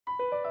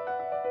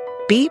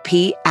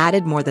BP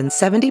added more than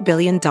 $70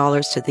 billion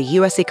to the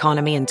U.S.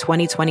 economy in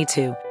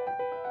 2022.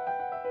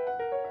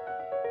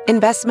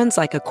 Investments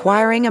like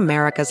acquiring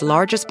America's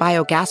largest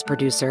biogas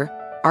producer,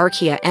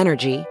 Archaea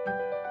Energy,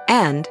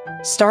 and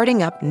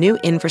starting up new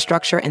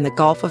infrastructure in the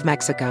Gulf of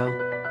Mexico.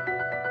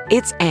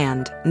 It's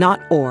and,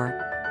 not or.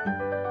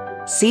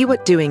 See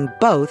what doing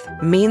both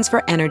means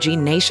for energy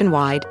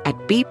nationwide at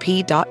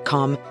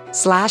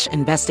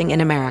bp.com/investing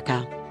in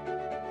America.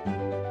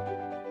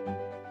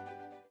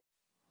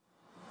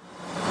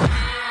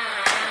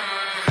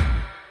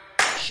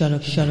 Shut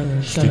up.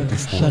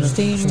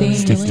 Stay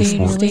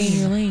in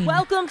your lane.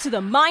 Welcome to the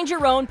Mind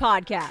Your Own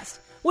podcast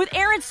with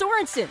Aaron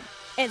Sorensen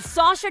and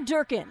Sasha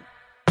Durkin,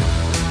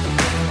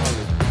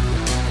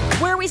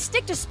 where we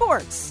stick to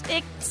sports,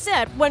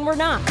 except when we're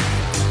not.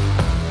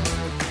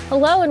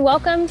 Hello and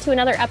welcome to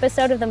another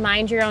episode of the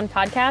Mind Your Own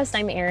podcast.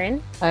 I'm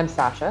Aaron. I'm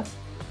Sasha.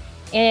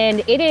 And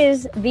it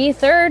is the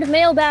third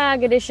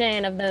mailbag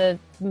edition of the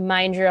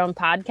Mind Your Own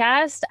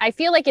podcast. I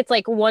feel like it's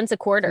like once a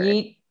quarter.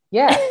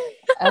 Yeah,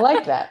 I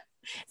like that.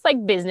 It's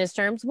like business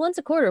terms. Once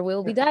a quarter,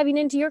 we'll be diving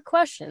into your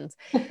questions.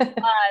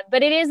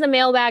 But it is the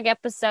mailbag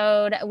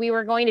episode. We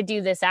were going to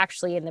do this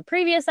actually in the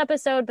previous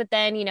episode, but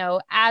then,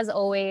 as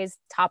always,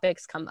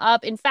 topics come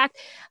up. In fact,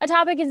 a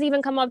topic has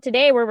even come up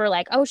today where we're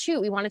like, oh, shoot,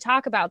 we want to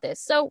talk about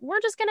this. So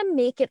we're just going to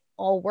make it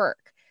all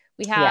work.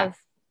 We have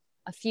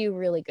a few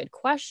really good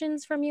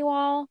questions from you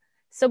all.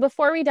 So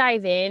before we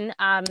dive in,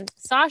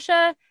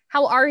 Sasha,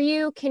 how are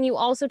you? Can you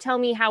also tell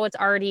me how it's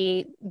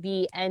already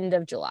the end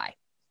of July?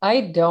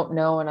 I don't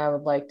know, and I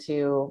would like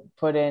to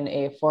put in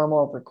a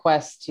formal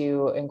request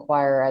to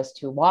inquire as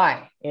to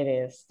why it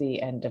is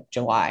the end of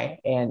July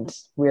and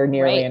we're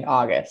nearly in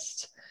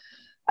August.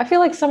 I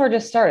feel like summer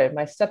just started.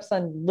 My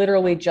stepson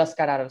literally just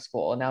got out of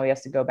school, and now he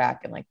has to go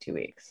back in like 2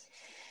 weeks.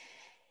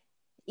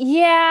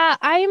 Yeah,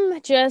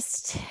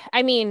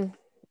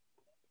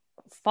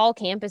 fall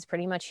camp is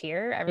pretty much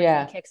here.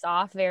 Everything kicks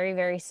off very,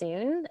 very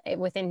soon,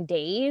 within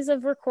days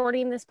of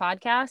recording this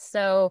podcast.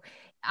 So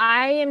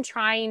I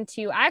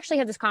actually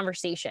had this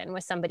conversation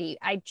with somebody.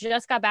 I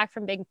just got back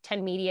from Big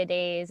Ten Media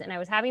Days, and I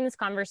was having this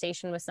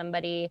conversation with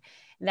somebody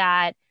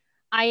that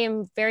I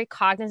am very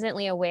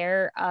cognizantly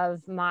aware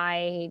of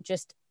my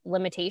just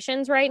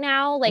limitations right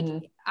now. Like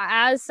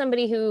as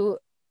somebody who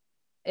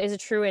is a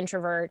true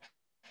introvert,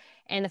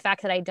 and the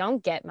fact that I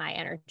don't get my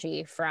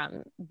energy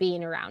from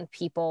being around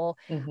people,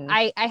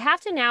 I have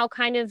to now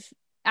kind of,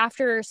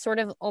 after sort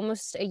of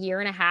almost a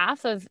year and a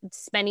half of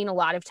spending a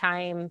lot of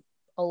time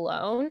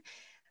alone,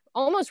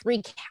 almost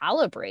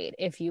recalibrate,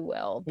 if you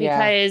will,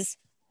 because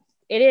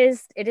it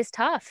is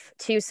tough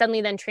to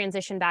suddenly then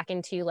transition back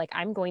into like,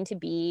 I'm going to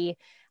be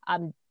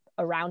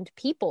around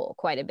people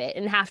quite a bit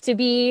and have to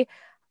be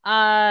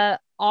on,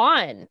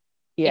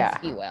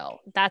 if you will.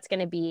 That's going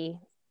to be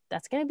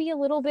a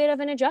little bit of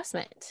an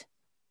adjustment.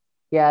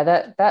 Yeah,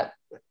 that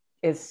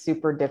is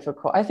super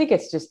difficult. I think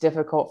it's just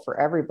difficult for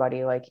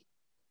everybody. Like,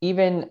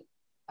 even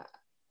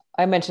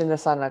I mentioned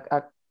this on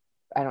I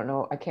don't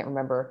know, I can't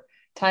remember.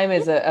 Time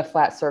is a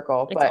flat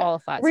circle, it's but all a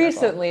flat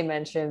recently circle.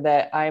 Mentioned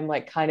that I'm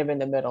like kind of in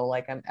the middle.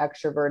 Like, I'm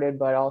extroverted,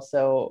 but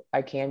also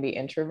I can be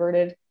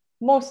introverted,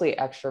 mostly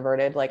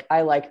extroverted. Like,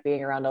 I like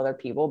being around other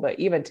people, but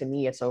even to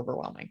me, it's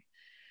overwhelming.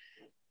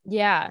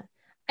 Yeah.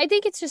 I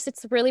think it's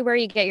really where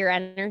you get your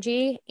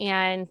energy.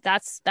 And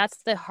that's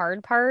the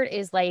hard part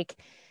is like,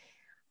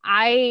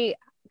 as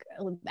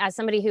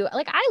somebody who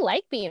like, I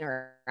like being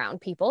around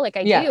people, like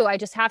I do, I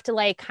just have to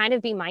like kind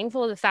of be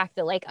mindful of the fact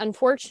that like,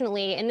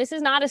 unfortunately, and this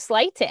is not a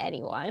slight to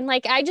anyone,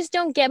 like I just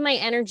don't get my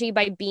energy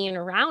by being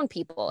around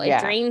people.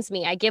 It drains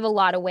me. I give a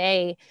lot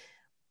away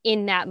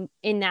in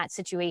that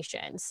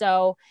situation.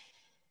 So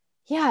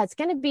yeah, it's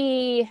going to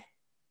be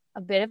a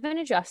bit of an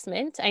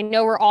adjustment. I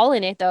know we're all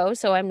in it though,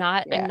 so I'm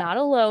not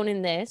alone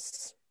in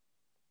this.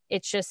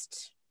 It's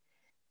just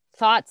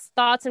thoughts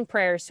and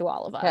prayers to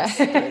all of us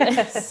through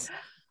this.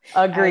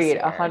 Agreed,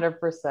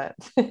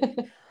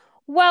 100%.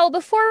 Well,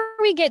 before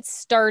we get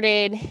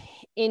started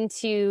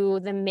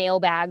into the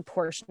mailbag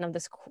portion of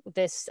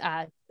this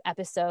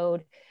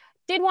episode,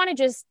 did want to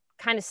just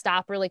kind of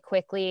stop really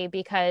quickly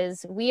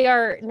because we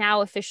are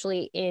now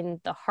officially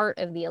in the heart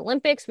of the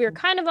Olympics. We were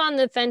kind of on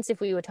the fence if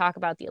we would talk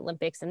about the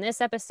Olympics in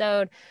this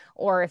episode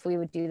or if we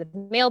would do the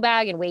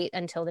mailbag and wait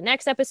until the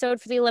next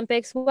episode for the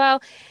Olympics. Well,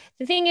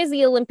 the thing is,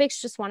 the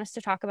Olympics just want us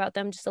to talk about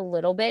them just a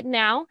little bit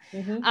now.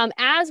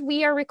 As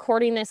we are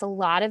recording this, a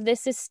lot of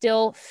this is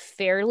still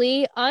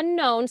fairly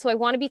unknown. So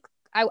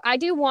I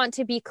do want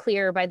to be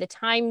clear, by the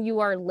time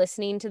you are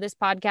listening to this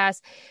podcast,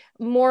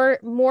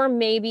 more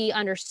may be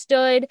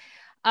understood.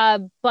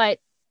 But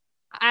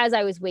as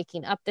I was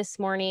waking up this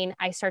morning,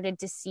 I started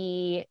to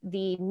see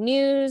the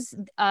news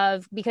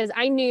because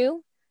I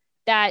knew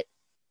that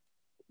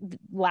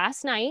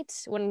last night,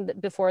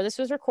 before this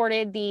was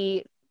recorded,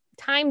 the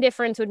time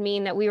difference would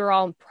mean that we were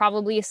all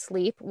probably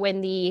asleep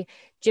when the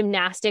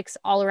gymnastics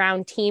all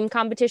around team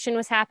competition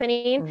was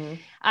happening.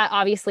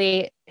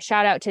 Obviously,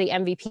 shout out to the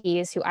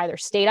MVPs who either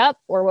stayed up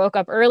or woke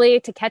up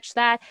early to catch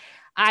that.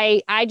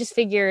 I just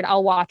figured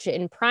I'll watch it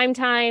in prime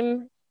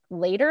time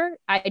later.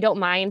 I don't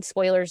mind.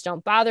 Spoilers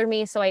don't bother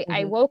me. So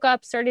I woke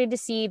up, started to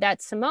see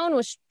that Simone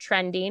was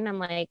trending. I'm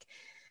like,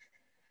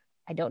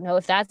 I don't know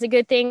if that's a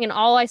good thing. And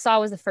all I saw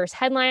was the first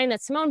headline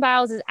that Simone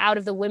Biles is out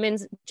of the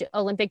women's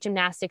Olympic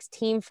gymnastics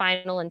team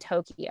final in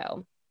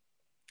Tokyo.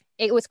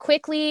 It was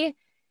quickly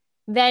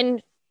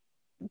then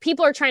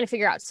people are trying to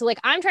figure out. So like,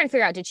 I'm trying to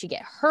figure out, did she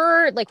get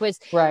hurt? Like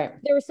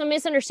there was some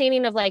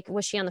misunderstanding of like,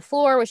 was she on the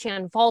floor? Was she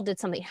involved? Did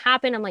something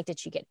happen? I'm like, did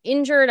she get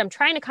injured? I'm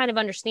trying to kind of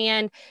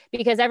understand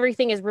because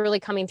everything is really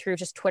coming through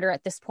just Twitter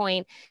at this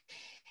point.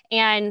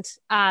 And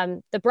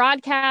the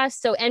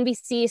broadcast, so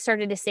NBC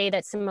started to say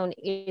that Simone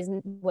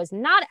was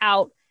not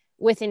out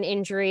with an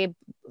injury,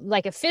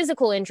 like a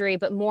physical injury,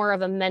 but more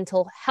of a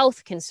mental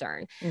health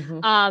concern.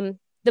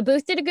 The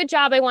booth did a good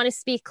job. I want to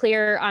speak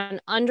clear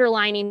on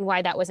underlining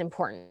why that was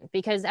important,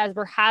 because as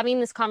we're having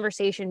this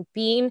conversation,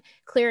 being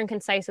clear and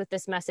concise with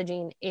this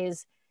messaging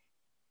is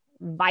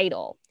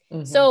vital.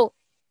 So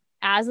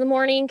as the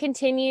morning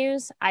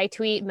continues, I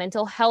tweet,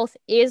 mental health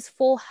is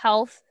full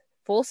health,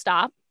 full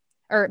stop,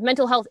 or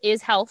mental health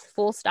is health,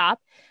 full stop.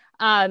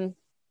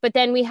 But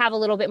then we have a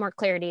little bit more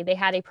clarity. They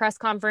had a press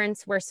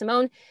conference where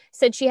Simone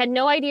said she had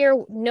no idea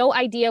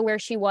where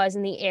she was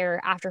in the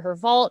air after her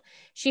vault.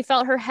 She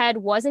felt her head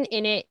wasn't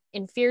in it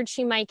and feared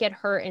she might get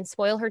hurt and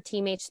spoil her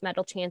teammates'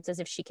 medal chances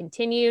if she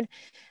continued.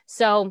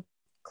 So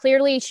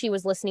clearly she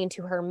was listening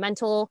to her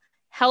mental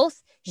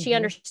health. She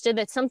understood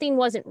that something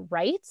wasn't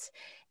right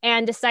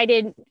and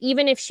decided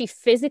even if she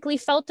physically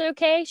felt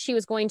okay, she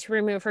was going to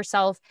remove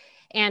herself.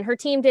 And her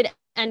team did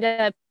end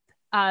up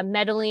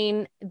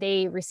medaling.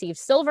 They received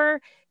silver.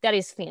 That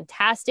is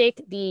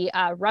fantastic. The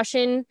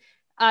Russian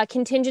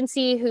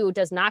contingency, who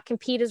does not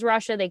compete as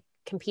Russia, they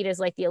compete as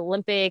like the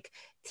Olympic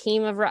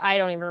team of, I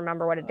don't even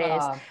remember what it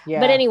is.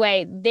 But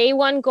anyway, they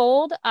won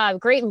gold.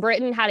 Great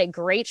Britain had a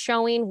great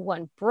showing,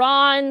 won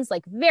bronze,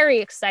 like very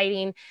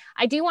exciting.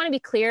 I do want to be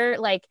clear,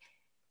 like,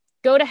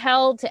 go to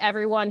hell to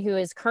everyone who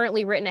has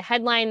currently written a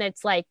headline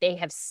that's like they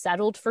have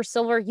settled for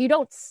silver. You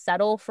don't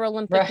settle for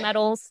Olympic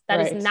medals.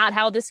 That is not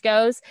how this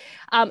goes.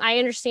 I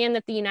understand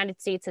that the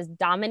United States has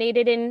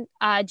dominated in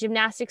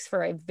gymnastics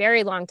for a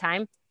very long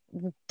time.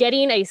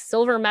 Getting a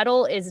silver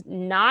medal is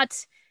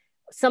not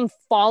some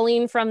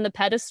falling from the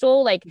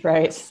pedestal. Like,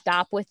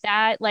 stop with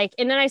that. Like,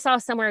 and then I saw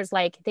somewhere it's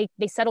like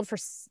they settled for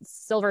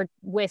silver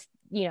with,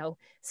 you know,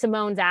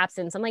 Simone's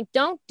absence. I'm like,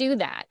 don't do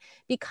that,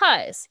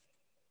 because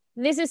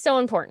this is so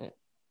important.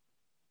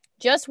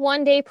 Just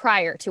one day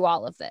prior to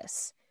all of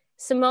this,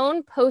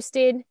 Simone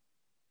posted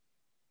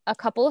a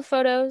couple of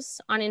photos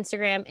on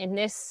Instagram, and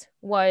this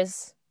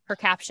was her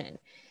caption.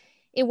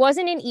 It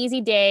wasn't an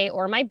easy day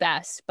or my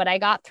best, but I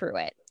got through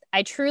it.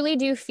 I truly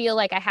do feel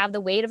like I have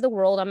the weight of the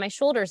world on my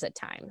shoulders at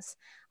times.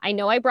 I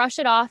know I brush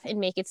it off and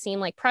make it seem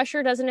like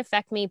pressure doesn't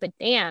affect me, but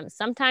damn,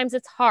 sometimes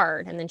it's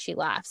hard. And then she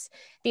laughs.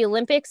 The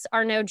Olympics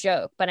are no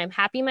joke, but I'm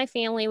happy my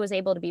family was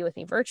able to be with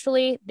me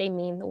virtually. They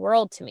mean the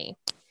world to me.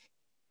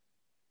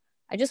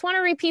 I just want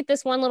to repeat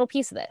this one little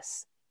piece of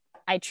this.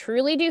 I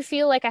truly do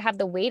feel like I have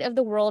the weight of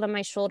the world on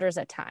my shoulders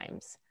at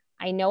times.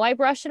 I know I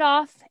brush it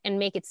off and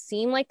make it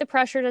seem like the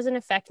pressure doesn't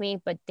affect me,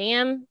 but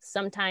damn,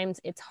 sometimes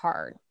it's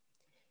hard.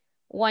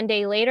 One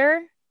day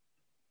later,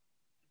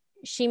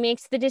 she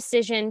makes the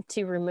decision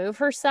to remove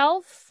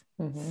herself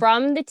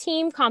from the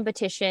team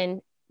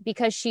competition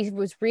because she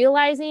was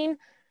realizing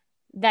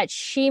that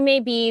she may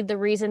be the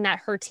reason that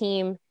her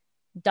team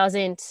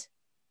doesn't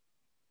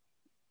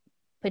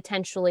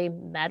potentially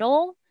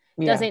medal,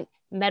 doesn't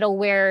medal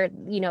where,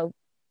 you know,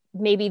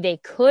 maybe they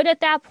could at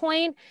that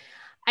point.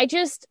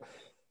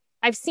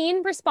 I've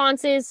seen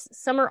responses.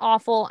 Some are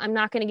awful. I'm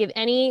not going to give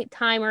any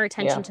time or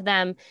attention to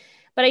them,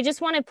 but I just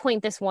want to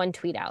point this one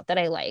tweet out that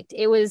I liked.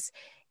 It was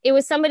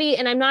somebody,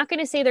 and I'm not going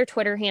to say their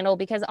Twitter handle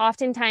because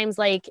oftentimes,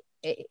 like,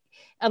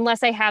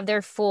 unless I have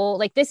their full,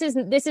 like, this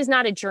is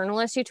not a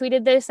journalist who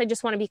tweeted this. I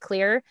just want to be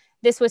clear.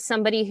 This was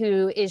somebody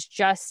who is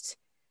just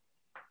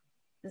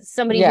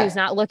somebody who's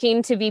not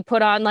looking to be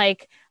put on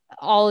like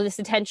all of this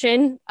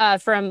attention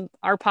from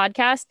our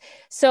podcast.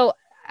 So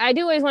I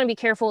do always want to be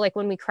careful, like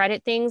when we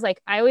credit things,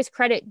 like I always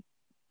credit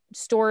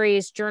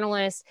stories,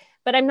 journalists,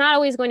 but I'm not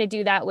always going to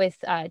do that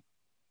with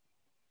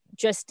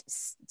just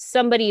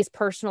somebody's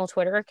personal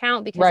Twitter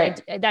account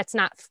because that's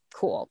not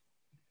cool.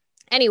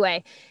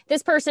 Anyway,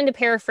 this person, to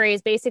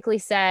paraphrase, basically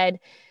said,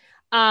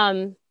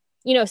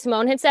 you know,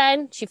 Simone had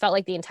said she felt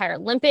like the entire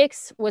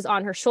Olympics was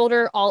on her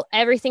shoulder.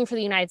 Everything for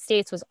the United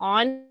States was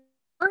on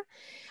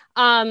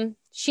her.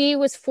 She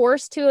was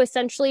forced to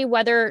essentially,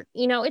 whether,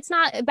 you know, it's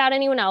not about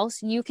anyone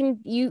else. You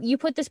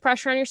put this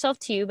pressure on yourself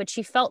too, but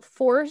she felt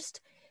forced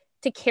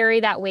to carry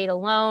that weight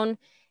alone,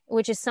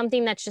 which is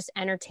something that's just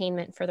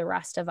entertainment for the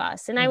rest of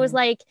us. And I was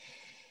like,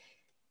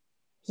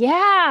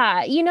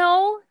 yeah, you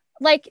know,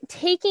 like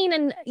taking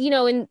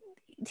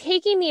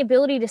the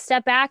ability to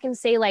step back and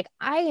say, like,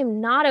 I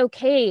am not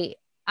okay.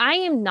 I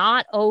am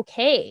not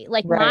okay.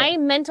 Like my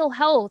mental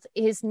health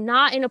is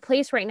not in a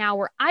place right now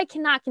where I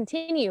cannot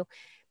continue.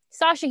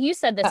 Sasha, you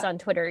said this on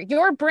Twitter.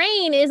 Your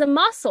brain is a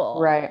muscle.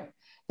 Right.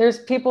 There's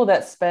people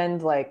that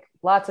spend like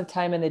lots of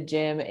time in the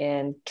gym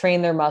and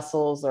train their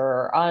muscles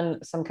or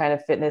on some kind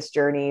of fitness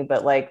journey.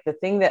 But like the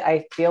thing that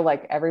I feel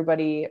like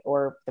everybody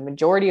or the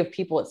majority of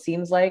people, it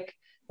seems like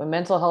when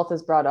mental health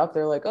is brought up,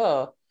 they're like,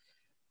 oh,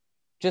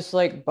 just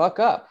like buck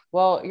up.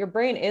 Well, your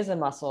brain is a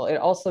muscle. It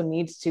also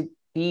needs to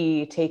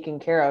be taken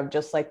care of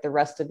just like the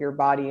rest of your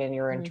body and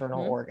your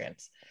internal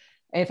organs.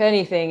 And if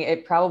anything,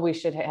 it probably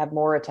should have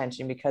more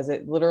attention because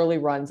it literally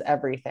runs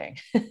everything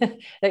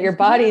that your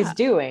body is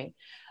doing.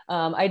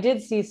 I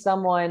did see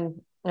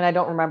someone, and I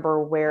don't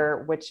remember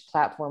which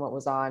platform it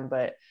was on,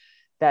 but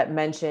that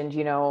mentioned,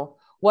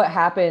 what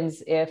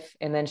happens if,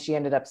 and then she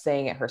ended up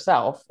saying it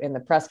herself in the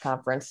press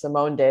conference,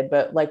 Simone did,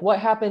 but like, what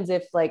happens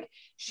if like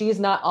she's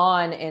not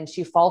on and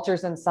she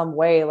falters in some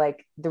way,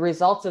 like the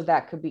results of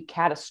that could be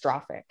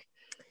catastrophic,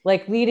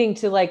 like leading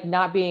to like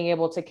not being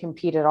able to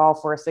compete at all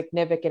for a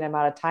significant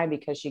amount of time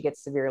because she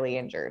gets severely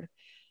injured.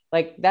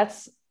 Like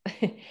that's,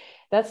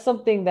 that's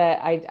something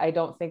that I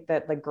don't think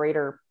that the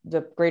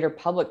greater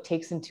public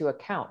takes into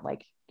account.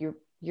 Like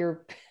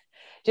you're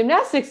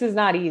gymnastics is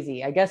not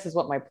easy, I guess is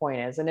what my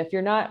point is. And if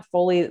you're not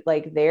fully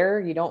like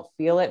there, you don't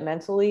feel it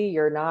mentally,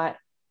 you're not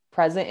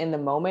present in the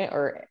moment,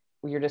 or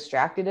you're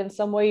distracted in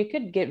some way, you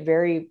could get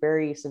very,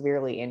 very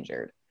severely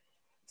injured.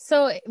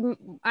 So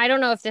I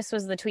don't know if this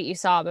was the tweet you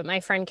saw, but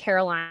my friend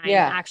Caroline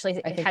actually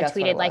had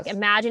tweeted, like,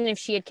 imagine if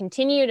she had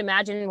continued,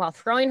 imagine while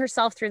throwing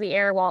herself through the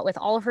air with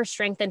all of her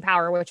strength and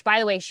power, which by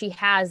the way, she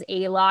has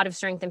a lot of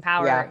strength and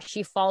power. Yeah.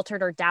 She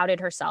faltered or doubted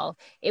herself.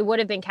 It would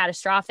have been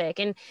catastrophic.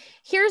 And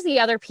here's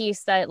the other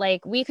piece that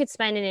like we could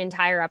spend an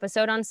entire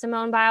episode on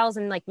Simone Biles,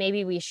 and like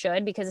maybe we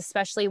should, because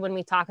especially when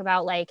we talk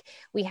about, like,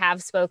 we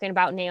have spoken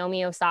about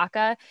Naomi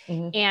Osaka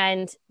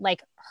and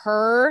like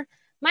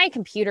my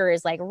computer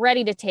is like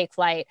ready to take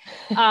flight.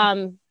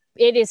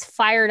 It is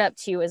fired up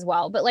too as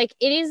well. But like,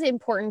 it is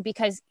important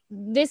because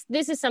this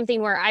is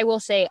something where I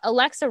will say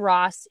Alexa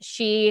Ross,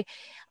 she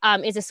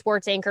is a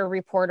sports anchor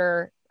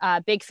reporter,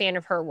 big fan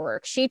of her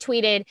work. She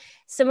tweeted,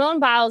 Simone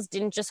Biles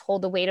didn't just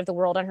hold the weight of the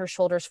world on her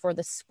shoulders for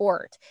the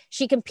sport.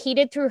 She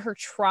competed through her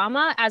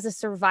trauma as a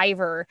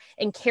survivor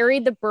and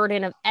carried the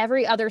burden of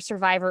every other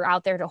survivor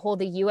out there to hold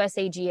the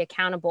USAG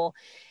accountable.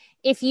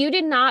 If you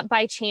did not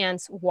by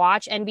chance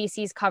watch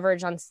NBC's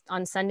coverage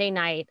on Sunday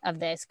night of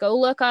this, go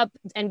look up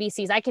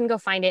NBC's. I can go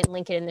find it and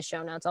link it in the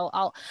show notes.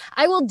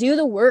 I will do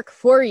the work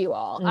for you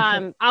all.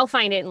 Okay. I'll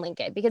find it and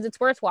link it because it's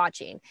worth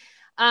watching.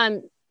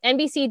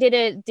 NBC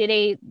did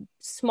a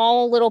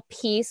small little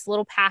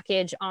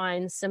package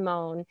on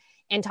Simone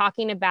and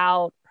talking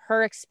about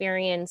her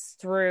experience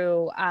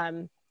through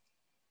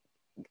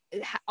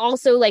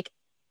also like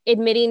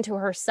admitting to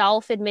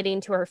herself,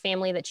 admitting to her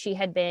family that she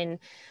had been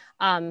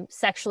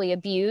sexually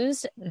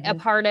abused, a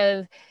part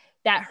of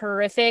that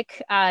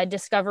horrific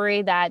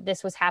discovery that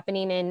this was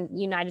happening in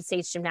United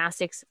States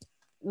gymnastics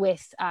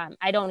with,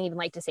 I don't even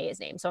like to say his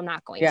name, so I'm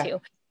not going to.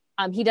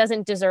 He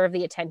doesn't deserve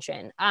the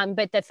attention.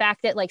 But the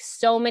fact that like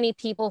so many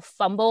people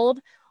fumbled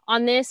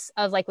on this,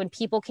 of like when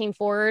people came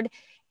forward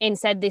and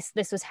said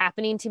this was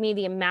happening to me,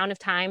 the amount of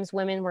times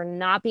women were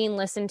not being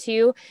listened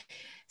to.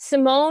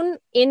 Simone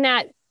in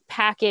that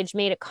package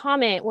made a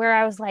comment where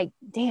I was like,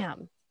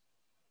 damn,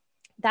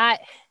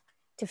 that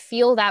to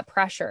feel that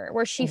pressure,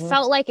 where she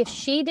felt like if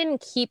she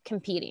didn't keep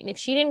competing, if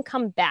she didn't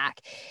come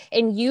back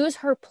and use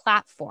her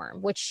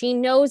platform, which she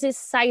knows is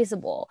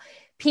sizable,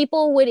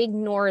 people would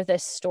ignore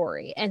this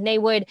story and they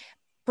would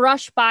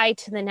brush by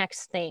to the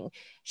next thing.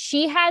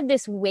 She had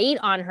this weight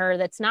on her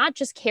that's not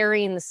just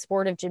carrying the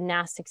sport of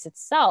gymnastics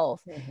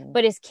itself,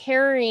 but is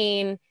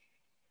carrying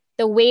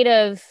the weight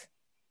of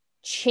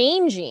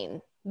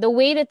changing the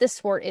way that the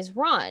sport is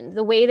run,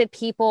 the way that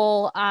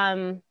people,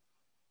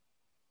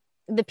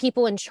 the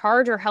people in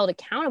charge are held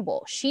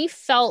accountable. She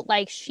felt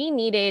like she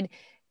needed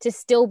to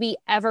still be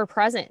ever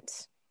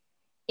present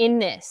in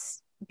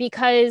this,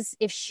 because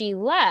if she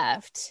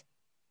left,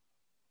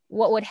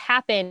 what would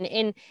happen?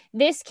 And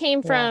this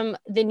came from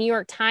the New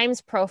York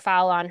Times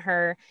profile on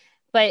her.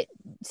 But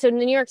so the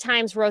New York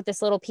Times wrote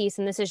this little piece,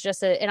 and this is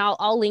just and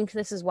I'll link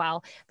this as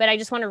well, but I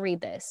just want to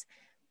read this.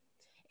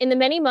 In the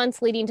many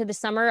months leading to the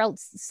summer,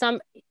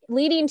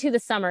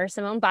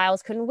 Simone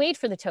Biles couldn't wait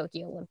for the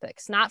Tokyo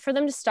Olympics, not for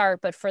them to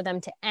start, but for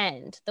them to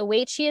end. The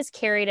weight she has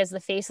carried as the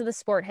face of the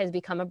sport has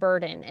become a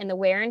burden, and the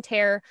wear and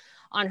tear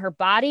on her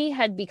body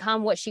had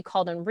become what she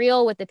called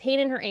unreal, with the pain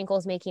in her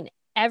ankles making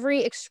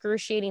every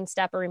excruciating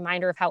step a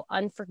reminder of how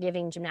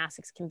unforgiving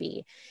gymnastics can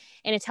be.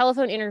 In a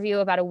telephone interview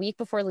about a week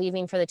before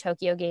leaving for the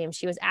Tokyo Games,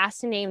 she was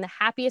asked to name the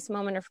happiest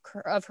moment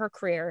of her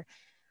career.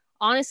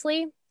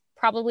 Honestly,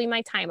 probably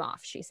my time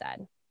off, she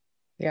said.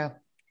 Yeah.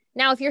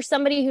 Now, if you're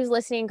somebody who's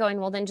listening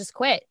going, well, then just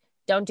quit.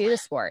 Don't do the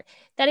sport.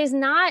 That is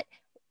not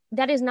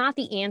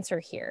the answer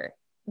here.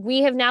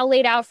 We have now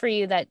laid out for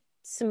you that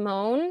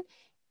Simone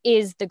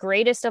is the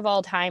greatest of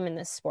all time in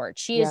this sport.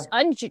 She is,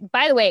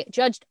 by the way,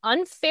 judged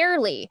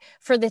unfairly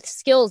for the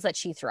skills that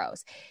she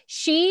throws.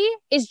 She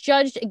is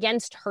judged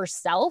against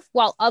herself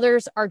while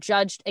others are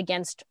judged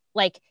against,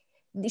 like,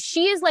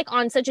 she is like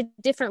on such a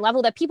different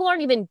level that people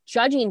aren't even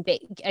judging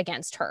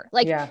against her.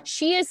 Like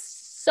she is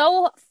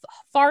so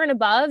far and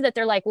above that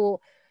they're like,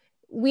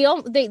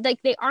 well,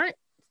 they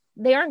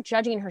aren't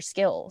judging her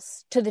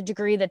skills to the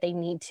degree that they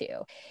need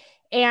to.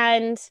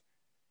 And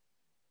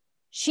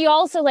she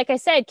also, like I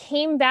said,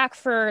 came back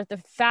for the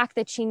fact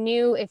that she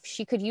knew if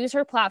she could use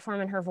her platform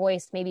and her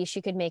voice, maybe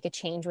she could make a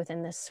change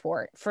within this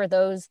sport for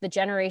the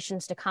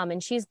generations to come.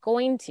 And she's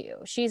going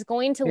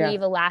to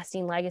leave a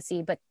lasting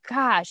legacy. But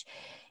gosh,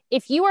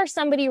 if you are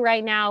somebody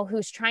right now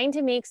who's trying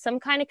to make some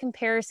kind of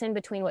comparison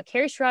between what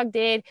Carrie Strug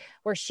did,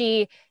 where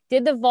she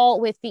did the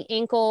vault with the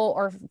ankle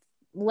or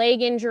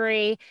leg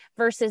injury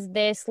versus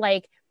this,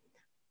 like,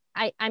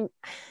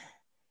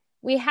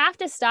 we have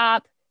to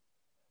stop.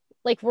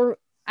 Like,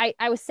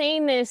 I was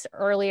saying this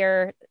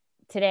earlier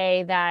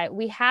today that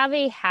we have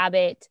a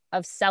habit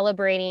of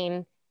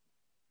celebrating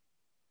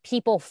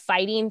people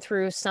fighting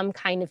through some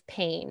kind of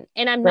pain.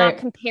 And I'm not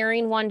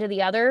comparing one to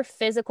the other,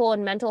 physical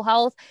and mental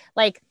health.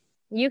 Like,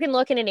 you can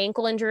look at an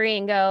ankle injury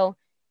and go,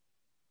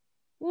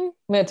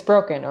 it's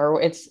broken,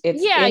 or it's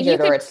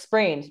injured, or it's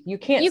sprained. You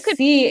can't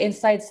see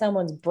inside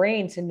someone's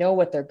brain to know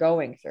what they're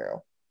going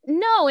through.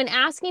 No, and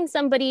asking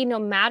somebody, no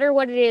matter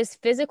what it is,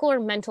 physical or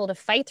mental, to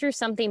fight through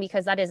something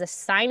because that is a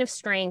sign of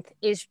strength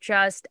is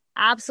just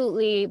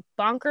absolutely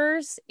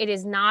bonkers. It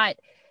is not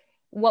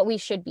what we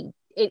should be.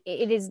 It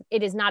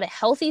is not a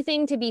healthy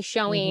thing to be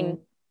showing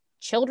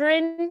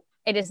children.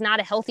 It is not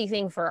a healthy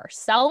thing for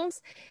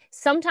ourselves.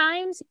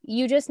 Sometimes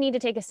you just need to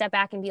take a step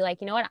back and be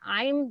like, you know what,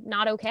 I'm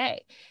not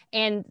okay.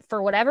 And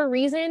for whatever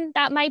reason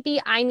that might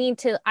be, I need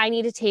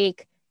to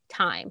take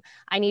time.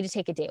 I need to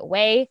take a day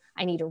away.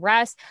 I need to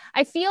rest.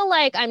 I feel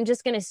like I'm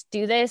just going to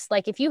do this.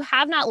 Like, if you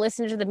have not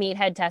listened to the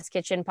Meathead Test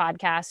Kitchen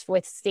podcast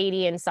with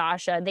Sadie and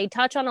Sasha, they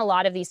touch on a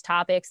lot of these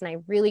topics, and I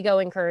really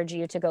encourage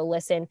you to go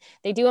listen.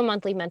 They do a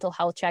monthly mental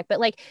health check. But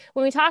like,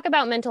 when we talk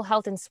about mental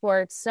health in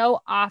sports,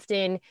 so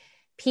often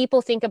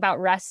people think about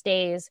rest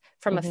days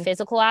from a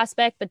physical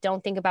aspect, but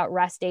don't think about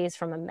rest days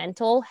from a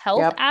mental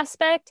health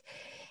aspect.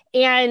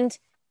 And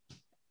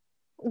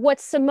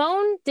what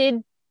Simone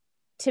did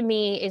to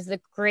me is the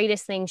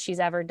greatest thing she's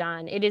ever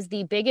done. It is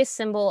the biggest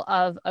symbol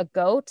of a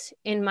GOAT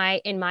in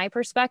my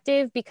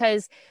perspective,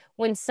 because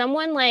when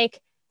someone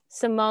like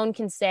Simone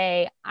can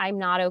say, I'm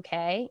not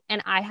okay,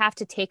 and I have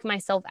to take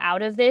myself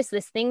out of this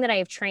thing that I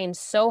have trained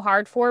so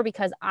hard for,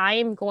 because I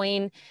am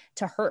going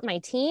to hurt my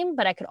team,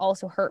 but I could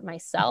also hurt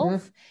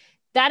myself.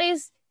 That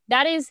is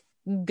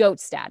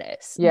GOAT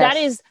status. That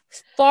is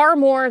far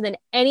more than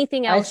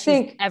anything else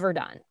she's ever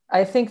done.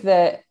 I think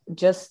that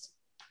just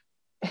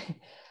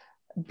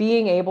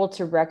being able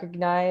to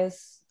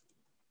recognize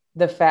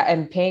the fact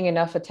and paying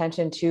enough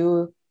attention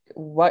to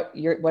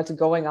what's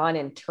going on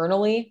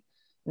internally,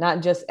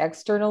 not just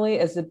externally,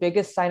 is the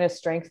biggest sign of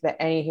strength that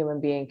any human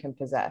being can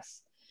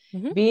possess.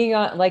 Being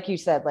on, like you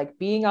said, like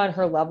being on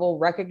her level,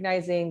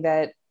 recognizing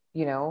that,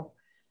 you know,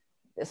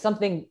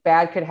 something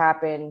bad could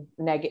happen,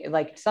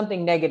 like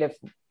something negative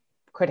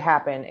could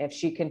happen if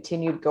she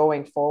continued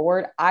going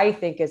forward, I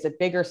think is a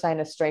bigger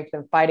sign of strength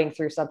than fighting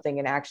through something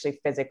and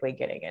actually physically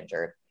getting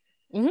injured.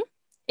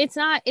 It's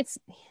not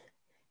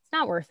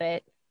worth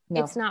it.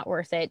 No. It's not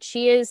worth it.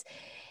 She is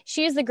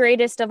the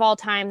greatest of all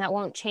time. That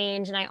won't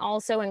change. And I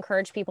also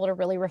encourage people to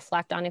really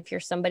reflect on, if you're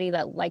somebody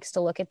that likes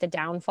to look at the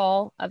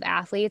downfall of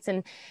athletes.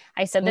 And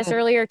I said this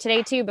earlier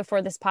today too,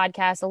 before this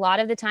podcast, a lot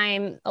of the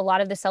time, a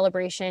lot of the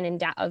celebration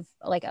of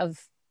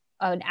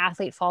an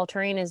athlete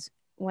faltering is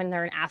when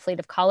they're an athlete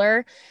of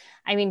color.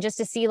 I mean, just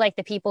to see like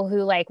the people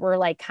who like were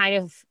like kind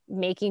of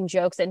making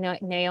jokes at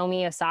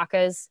Naomi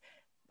Osaka's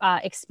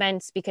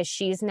expense because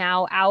she's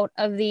now out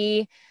of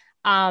the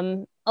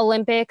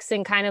Olympics,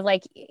 and kind of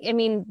like, I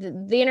mean,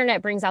 the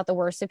internet brings out the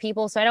worst of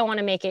people. So I don't want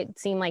to make it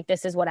seem like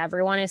this is what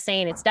everyone is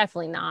saying. It's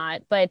definitely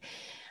not. But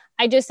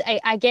I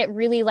get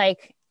really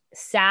like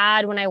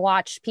sad when I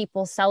watch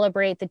people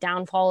celebrate the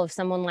downfall of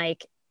someone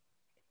like,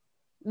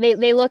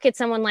 they look at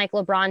someone like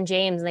LeBron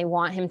James and they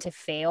want him to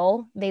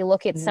fail. They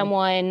look at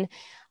someone,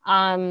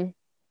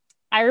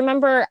 I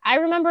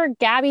remember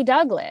Gabby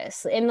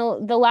Douglas in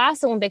the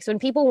last Olympics, when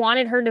people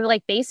wanted her to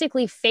like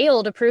basically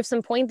fail to prove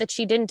some point that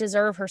she didn't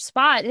deserve her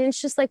spot. And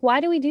it's just like, why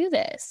do we do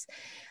this?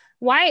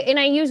 Why? And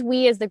I use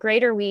we as the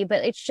greater we,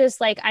 but it's just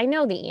like, I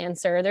know the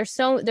answer. There's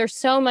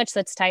so much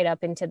that's tied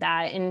up into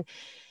that. And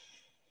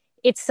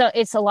it's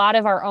a lot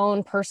of our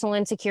own personal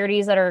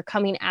insecurities that are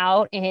coming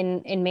out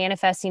and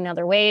manifesting in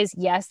other ways.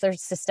 Yes,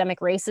 there's systemic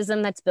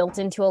racism that's built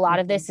into a lot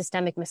of this,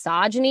 systemic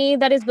misogyny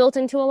that is built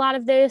into a lot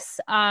of this.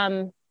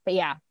 But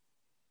yeah,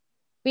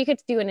 we could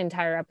do an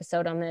entire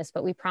episode on this,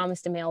 but we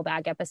promised a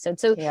mailbag episode.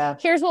 So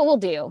here's what we'll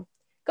do.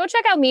 Go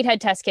check out Meathead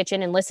Test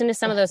Kitchen and listen to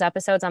some of those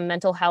episodes on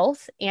mental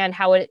health and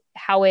how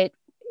it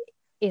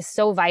is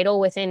so vital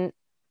within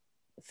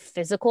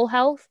physical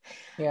health.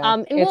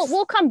 And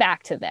we'll come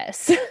back to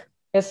this.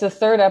 It's the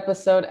third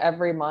episode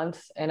every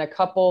month. And a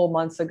couple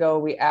months ago,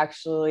 we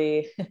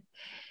actually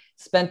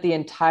spent the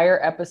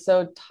entire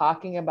episode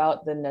talking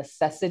about the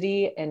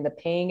necessity and the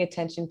paying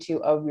attention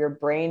to of your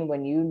brain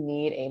when you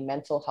need a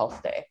mental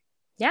health day.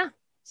 Yeah.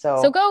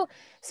 So go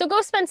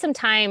spend some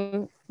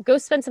time. Go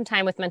spend some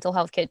time with mental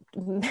health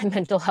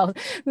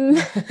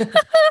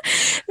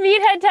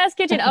Meathead Test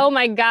Kitchen. Oh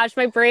my gosh,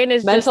 my brain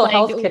is mental just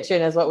health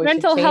kitchen is what we should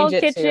mental change health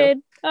it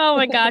kitchen. to. Oh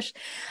my gosh.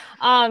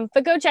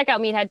 But go check out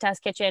Meathead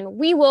Test Kitchen.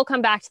 We will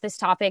come back to this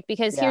topic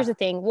because here's the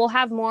thing. We'll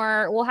have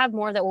more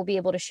that we'll be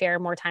able to share,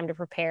 more time to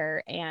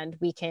prepare, and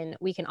we can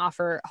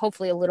offer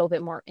hopefully a little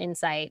bit more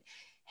insight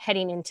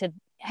heading into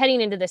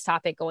this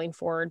topic going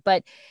forward.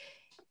 But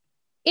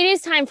it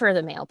is time for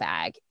the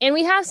mailbag, and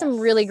we have some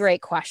really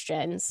great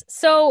questions.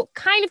 So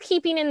kind of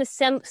keeping in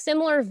the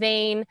similar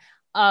vein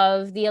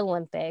of the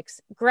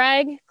Olympics,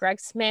 Greg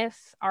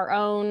Smith, our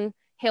own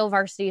Hale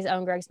Varsity's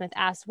own Greg Smith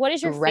asked, what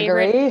is your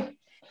favorite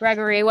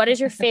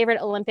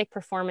Olympic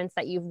performance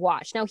that you've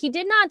watched? Now, he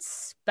did not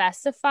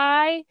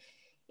specify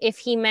if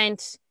he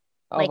meant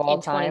like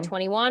in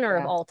 2021 or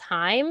of all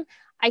time.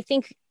 I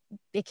think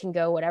it can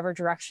go whatever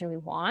direction we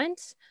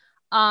want.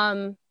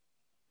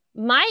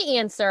 My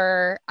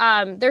answer,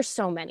 there's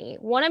so many.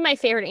 One of my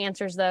favorite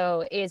answers,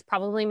 though, is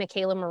probably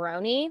Michaela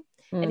Maroney.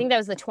 I think that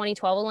was the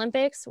 2012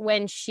 Olympics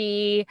when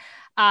she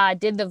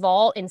did the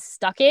vault and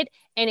stuck it.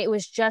 And it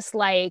was just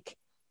like,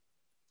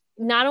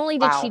 not only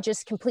did she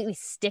just completely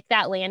stick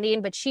that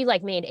landing, but she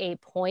like made a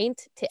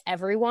point to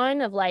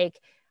everyone of like,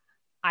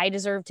 I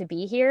deserve to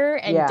be here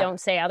and don't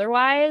say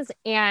otherwise.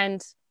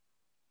 And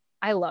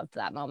I loved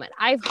that moment.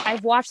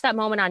 I've watched that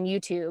moment on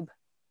YouTube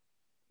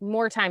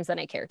more times than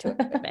I care to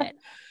admit.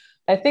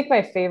 I think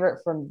my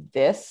favorite from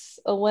this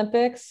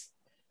Olympics,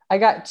 I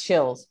got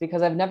chills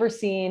because I've never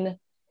seen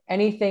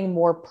anything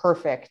more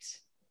perfect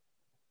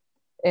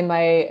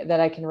that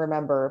I can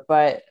remember.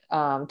 But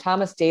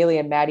Thomas Daly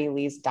and Maddie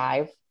Lee's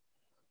dive,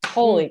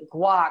 holy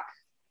guac.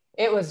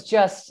 It was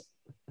just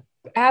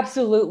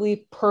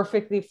absolutely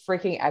perfectly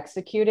freaking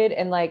executed.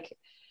 And like,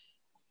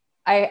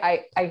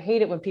 I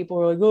hate it when people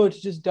are like, oh,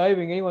 it's just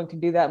diving. Anyone can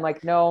do that. I'm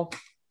like, no.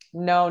 They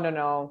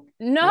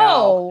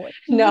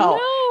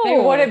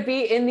wouldn't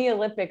be in the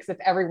Olympics if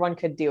everyone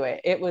could do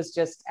it. It was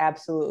just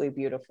absolutely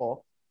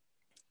beautiful.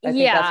 I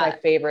think that's my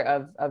favorite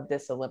of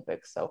this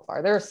Olympics so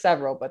far. There are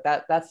several, but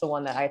that's the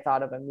one that I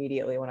thought of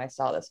immediately when I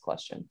saw this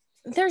question.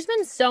 There's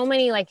been so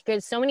many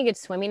good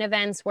swimming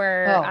events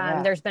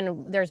where there's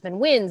been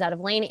wins out of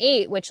lane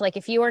 8, which like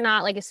if you are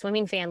not like a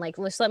swimming fan, like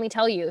just let me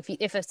tell you,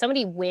 if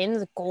somebody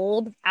wins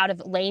gold out of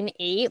lane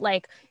 8,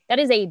 like that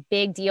is a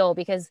big deal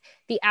because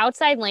the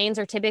outside lanes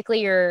are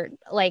typically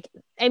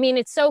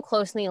it's so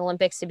close in the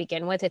Olympics to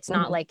begin with. It's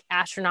not like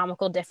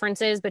astronomical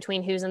differences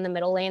between who's in the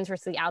middle lanes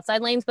versus the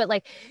outside lanes, but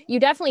like you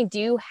definitely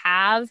do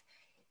have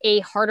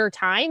a harder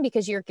time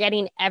because you're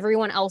getting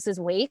everyone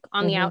else's wake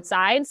on the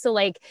outside. So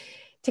like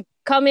to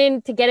come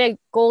in to get a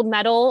gold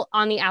medal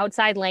on the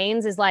outside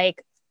lanes is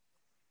like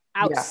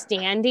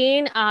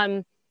outstanding.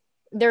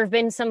 There have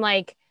been some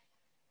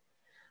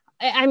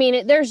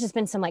there's just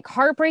been some like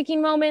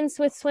heartbreaking moments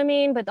with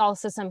swimming, but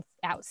also some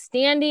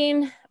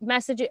outstanding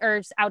moments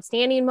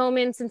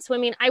in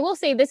swimming. I will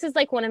say this is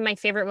like one of my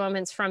favorite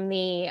moments from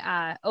the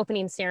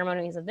opening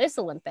ceremonies of this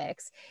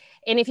Olympics.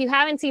 And if you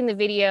haven't seen the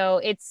video,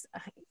 if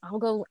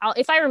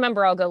I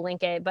remember, I'll go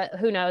link it, but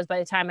who knows by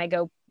the time I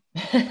go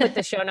put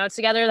the show notes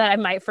together that I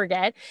might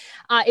forget.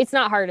 It's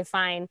not hard to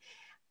find.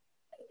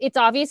 It's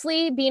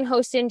obviously being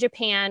hosted in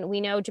Japan.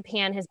 We know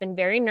Japan has been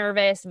very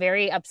nervous,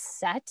 very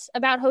upset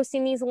about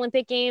hosting these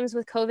Olympic Games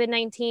with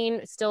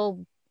COVID-19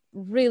 still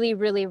really,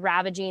 really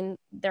ravaging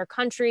their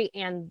country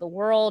and the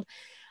world.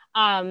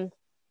 And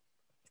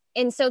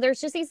so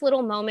there's just these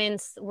little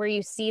moments where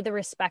you see the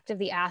respect of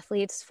the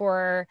athletes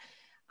for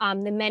the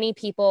many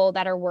people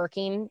that are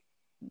working,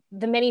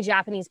 the many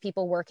Japanese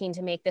people working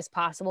to make this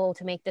possible,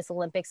 to make this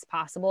Olympics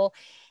possible.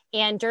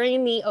 And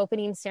during the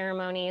opening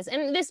ceremonies,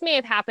 and this may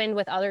have happened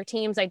with other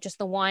teams, like just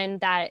the one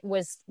that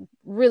was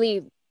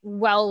really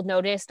well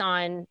noticed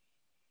on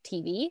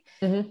TV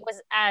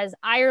was as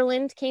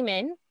Ireland came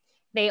in,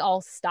 they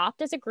all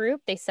stopped as a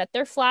group. They set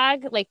their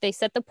flag, like they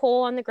set the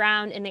pole on the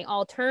ground, and they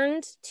all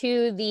turned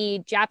to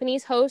the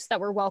Japanese hosts that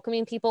were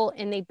welcoming people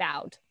and they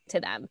bowed to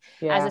them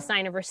as a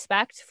sign of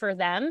respect for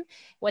them,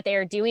 what they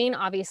are doing.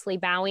 Obviously,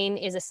 bowing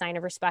is a sign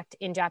of respect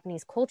in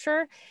Japanese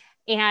culture.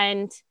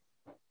 And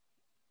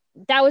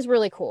that was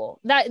really cool.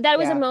 That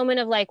was a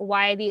moment of like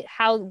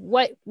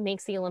what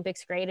makes the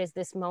Olympics great is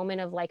this moment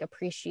of like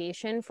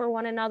appreciation for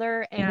one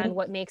another and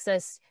what makes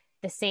us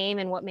the same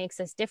and what makes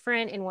us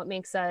different and what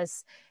makes our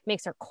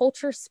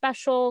culture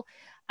special.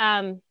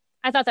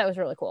 I thought that was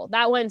really cool.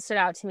 That one stood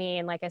out to me.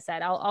 And like I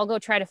said, I'll go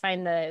try to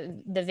find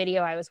the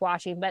video I was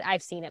watching, but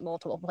I've seen it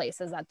multiple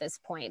places at this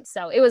point.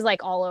 So it was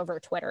like all over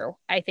Twitter,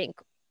 I think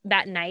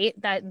that night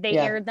that they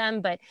aired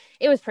them, but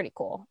it was pretty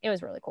cool. It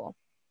was really cool.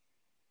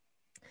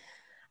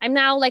 I'm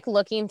now like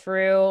looking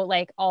through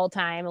like all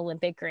time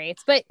Olympic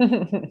greats, but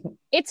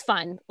it's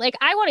fun. Like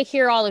I want to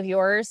hear all of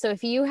yours. So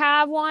if you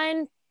have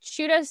one,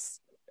 shoot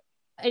us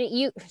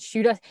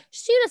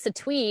a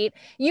tweet.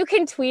 You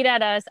can tweet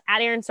at us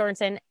at Erin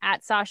Sorensen,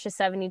 at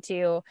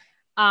Sasha72.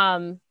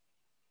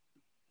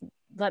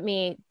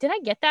 Did I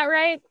get that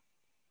right?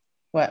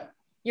 What?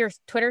 Your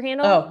Twitter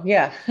handle? Oh,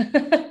 yeah.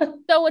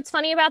 So what's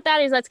funny about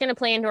that is that's going to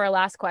play into our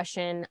last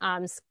question.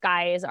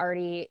 Sky is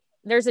already,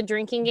 there's a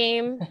drinking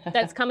game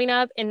that's coming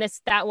up, and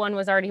that one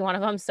was already one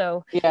of them.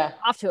 So Yeah.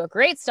 off to a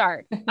great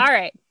start. All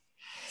right.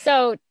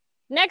 So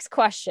next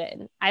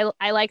question.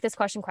 I like this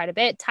question quite a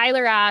bit.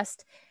 Tyler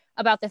asked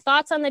about the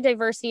thoughts on the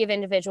diversity of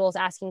individuals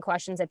asking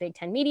questions at Big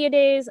Ten Media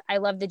Days. I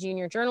love the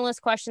junior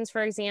journalist questions,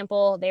 for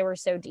example. They were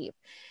so deep.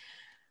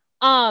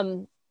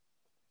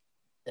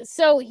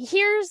 So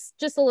here's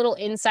just a little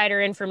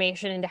insider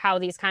information into how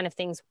these kind of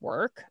things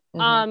work.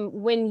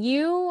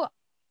 Mm-hmm.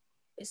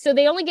 So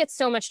they only get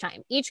so much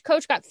time. Each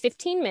coach got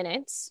 15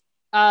 minutes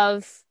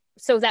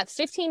so that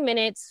 15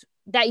 minutes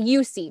that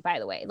you see, by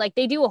the way, like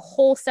they do a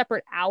whole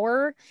separate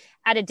hour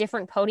at a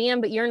different podium,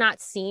 but you're not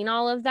seeing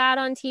all of that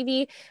on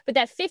TV. But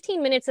that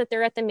 15 minutes that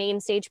they're at the main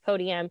stage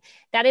podium,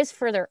 that is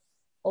for their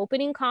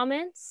opening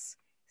comments.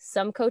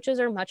 Some coaches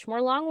are much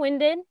more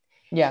long-winded.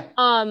 Yeah.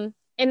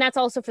 And that's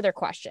also for their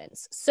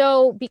questions.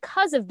 So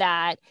because of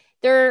that,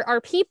 there are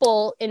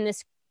people in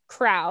this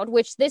crowd,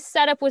 which this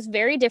setup was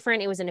very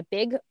different. It was in a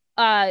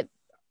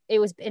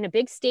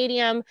big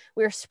stadium.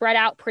 We were spread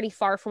out pretty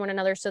far from one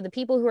another. So the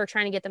people who are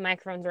trying to get the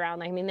microphones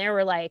around, I mean,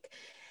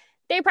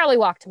 they probably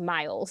walked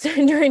miles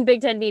during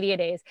Big Ten Media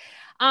Days.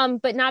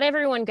 But not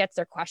everyone gets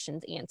their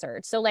questions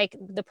answered. So like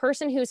the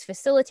person who's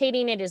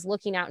facilitating it is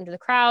looking out into the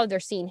crowd. They're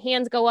seeing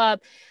hands go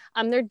up.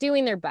 They're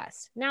doing their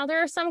best. Now,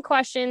 there are some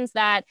questions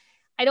that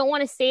I don't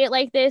want to say it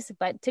like this,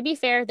 but to be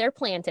fair, they're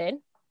planted.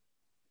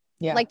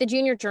 Yeah. Like the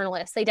junior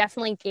journalists, they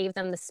definitely gave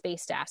them the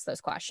space to ask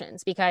those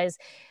questions because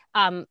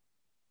an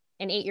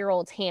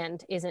 8-year-old's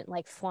hand isn't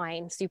like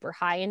flying super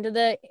high into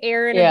the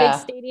air in a big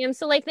stadium.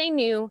 So like they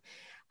knew.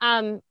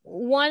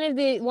 One of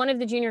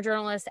the junior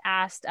journalists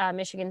asked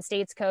Michigan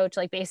State's coach,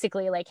 like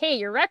basically like, hey,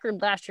 your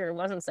record last year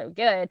wasn't so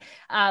good.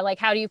 Like,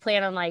 how do you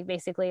plan on like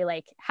basically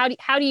like how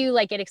do you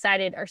like get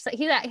excited? Or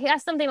he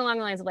asked something along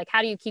the lines of like,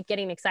 how do you keep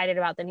getting excited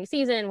about the new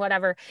season,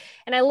 whatever.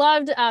 And I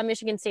loved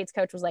Michigan State's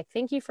coach was like,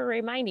 thank you for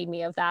reminding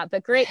me of that.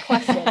 But great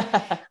question.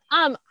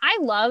 I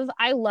love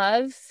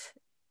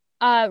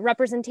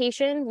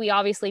representation. We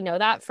obviously know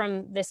that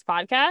from this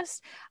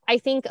podcast. I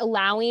think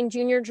allowing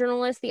junior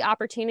journalists the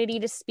opportunity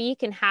to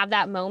speak and have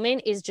that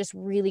moment is just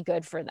really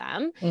good for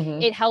them.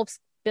 Mm-hmm. It helps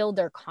build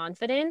their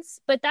confidence,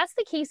 but that's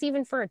the case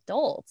even for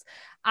adults.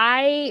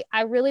 I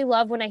really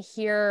love when I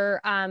hear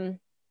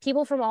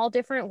people from all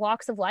different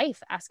walks of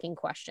life asking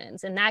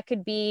questions. And that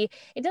could be,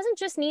 it doesn't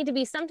just need to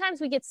be,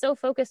 sometimes we get so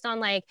focused on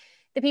like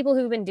the people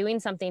who've been doing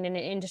something in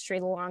an industry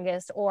the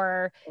longest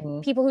or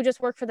people who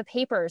just work for the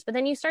papers. But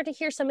then you start to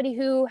hear somebody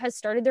who has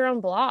started their own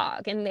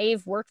blog and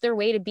they've worked their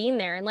way to being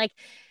there. And like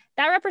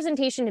that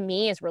representation to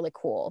me is really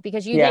cool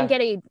because you then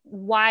get a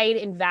wide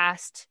and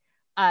vast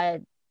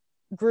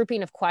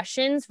grouping of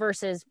questions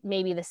versus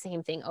maybe the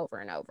same thing over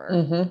and over.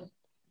 Mm-hmm.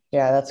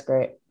 Yeah, that's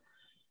great.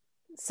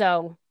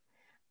 So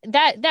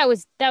that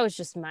was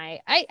just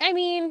I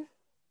mean,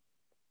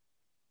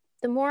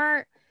 the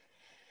more,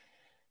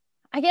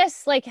 I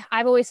guess, like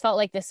I've always felt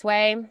like this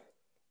way,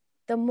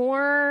 the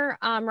more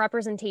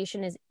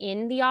representation is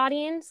in the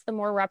audience, the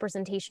more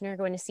representation you're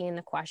going to see in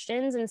the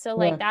questions. And so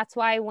like, that's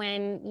why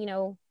when, you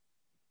know,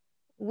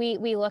 we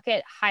look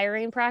at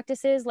hiring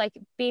practices, like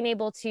being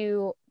able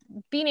to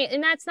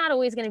and that's not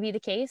always going to be the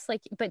case,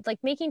 like, but like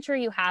making sure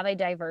you have a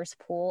diverse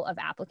pool of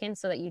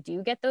applicants so that you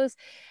do get those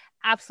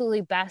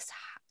absolutely best,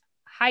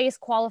 highest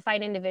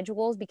qualified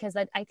individuals, because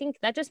that, I think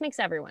that just makes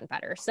everyone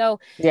better. So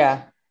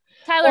yeah,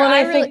 Tyler, well,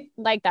 I really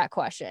like that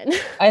question.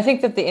 I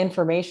think that the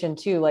information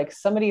too, like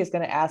somebody is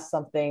going to ask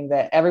something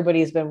that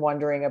everybody's been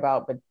wondering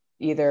about, but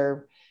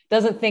either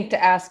doesn't think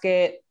to ask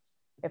it.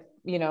 If,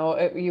 you know,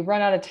 if you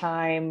run out of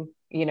time,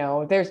 you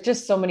know, there's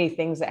just so many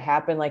things that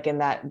happen like in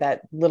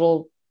that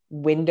little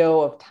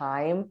window of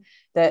time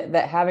that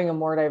having a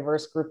more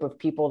diverse group of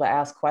people to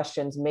ask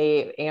questions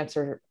may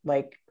answer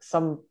like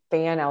some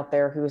fan out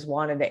there who's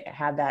wanted to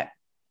have that,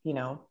 you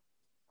know,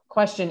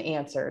 question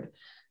answered.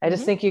 I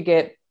just think you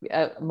get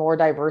more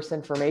diverse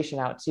information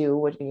out too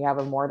when you have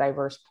a more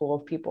diverse pool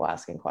of people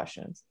asking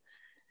questions.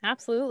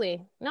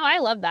 Absolutely. No, I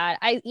love that.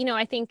 I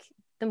think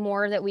the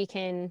more that we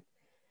can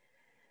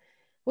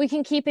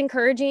keep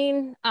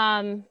encouraging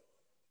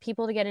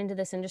people to get into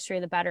this industry,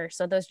 the better.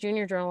 So those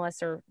junior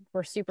journalists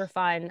were super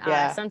fun.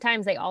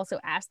 Sometimes they also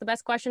ask the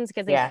best questions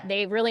because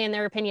they really, in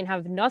their opinion,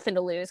 have nothing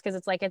to lose, because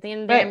it's like at the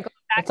end of the day, I'm going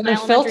back to my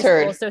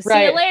elementary school, so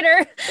see you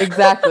later.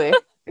 Exactly.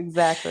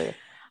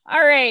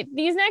 All right.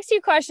 These next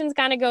two questions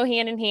kind of go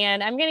hand in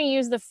hand. I'm going to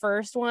use the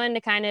first one to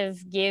kind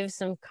of give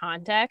some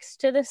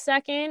context to the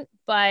second,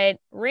 but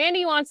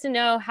Randy wants to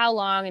know how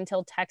long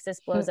until Texas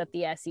blows up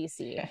the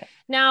SEC.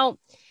 Now,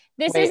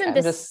 this isn't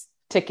just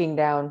ticking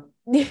down.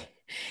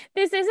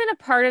 This isn't a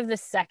part of the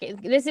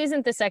second. This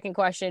isn't the second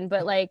question,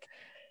 but like,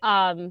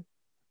 Brandon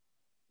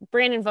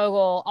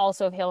Vogel,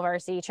 also of Hail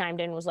Varsity,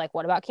 chimed in, was like,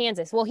 what about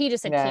Kansas? Well, he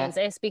just said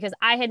Kansas, because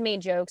I had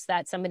made jokes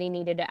that somebody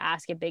needed to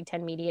ask at Big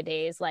Ten Media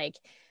Days, like,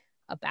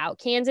 about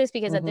Kansas,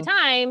 because at the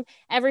time,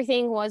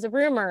 everything was a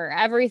rumor.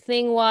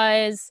 Everything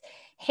was,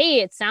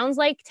 hey, it sounds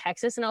like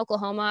Texas and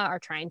Oklahoma are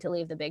trying to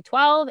leave the Big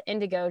 12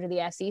 and to go to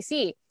the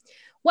SEC.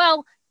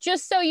 Well,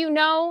 just so you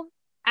know,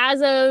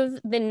 as of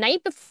the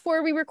night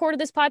before we recorded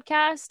this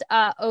podcast,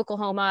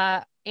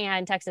 Oklahoma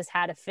and Texas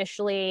had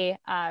officially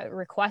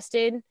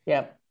requested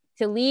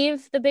to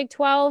leave the Big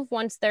 12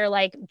 once they're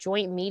like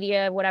joint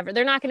media, whatever.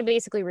 They're not going to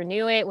basically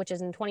renew it, which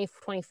is in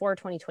 2024,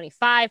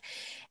 2025.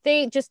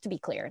 They, just to be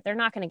clear, they're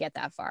not going to get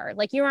that far.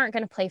 Like, you aren't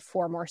going to play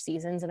 4 more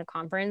seasons in a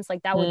conference.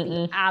 Like, that would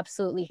be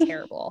absolutely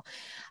terrible.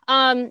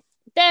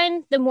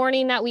 Then the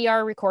morning that we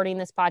are recording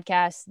this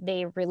podcast,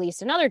 they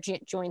released another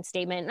joint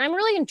statement. And I'm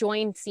really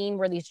enjoying seeing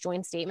where these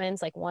joint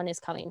statements, like one is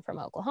coming from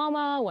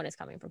Oklahoma, one is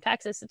coming from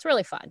Texas. It's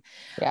really fun.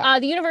 Yeah.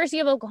 The University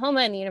of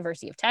Oklahoma and the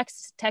University of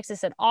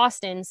Texas at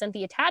Austin sent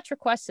the attached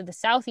request to the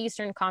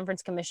Southeastern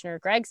Conference Commissioner,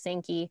 Greg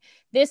Sankey,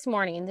 this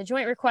morning. The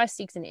joint request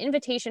seeks an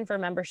invitation for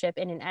membership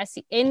in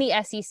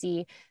the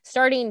SEC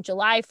starting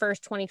July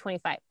 1st,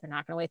 2025. They're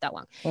not going to wait that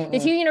long. The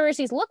two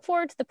universities look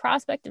forward to the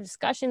prospect of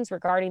discussions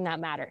regarding that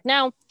matter.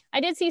 Now, I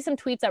did see some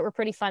tweets that were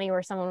pretty funny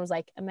where someone was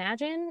like,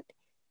 imagine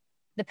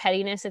the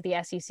pettiness of the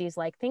SEC is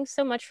like, thanks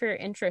so much for your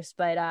interest,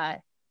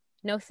 but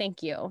no,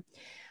 thank you.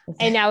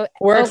 And now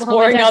we're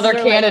exploring other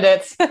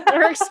candidates.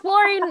 We're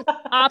exploring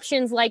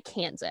options like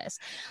Kansas.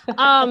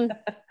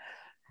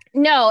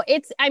 No,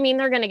 I mean,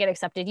 they're going to get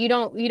accepted. You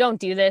don't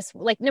do this.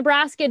 Like,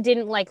 Nebraska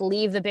didn't like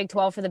leave the Big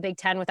 12 for the Big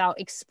 10 without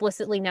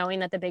explicitly knowing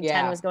that the Big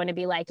 10 was going to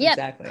be like,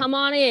 yep, come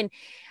on in.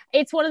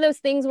 It's one of those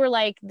things where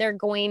like, they're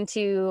going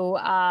to,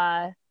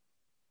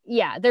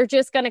 they're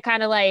just going to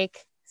kind of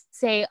like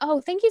say, oh,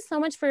 thank you so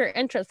much for your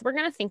interest. We're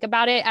going to think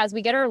about it as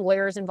we get our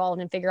lawyers involved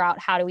and figure out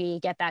how do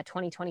we get that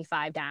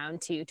 2025 down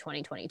to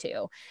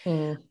 2022.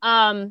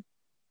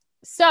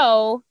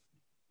 So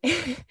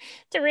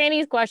to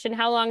Randy's question,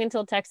 how long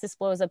until Texas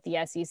blows up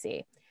the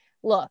SEC?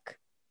 Look,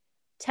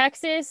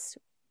 Texas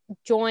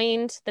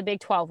joined the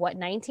Big 12,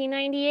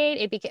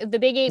 1998? The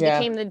Big 8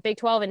 became the Big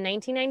 12 in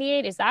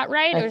 1998. Is that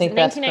right? Or is it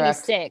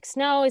 1996?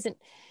 No, isn't.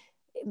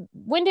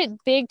 When did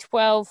Big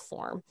 12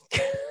 form?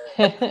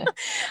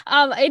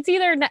 It's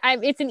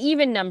an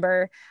even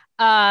number.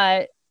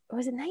 Was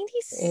it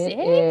 96? It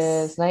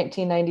is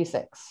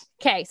 1996.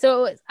 Okay,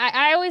 so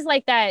I always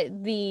like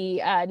that the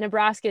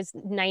Nebraska's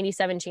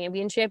 97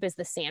 championship is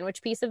the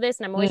sandwich piece of this,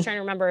 and I'm always trying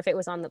to remember if it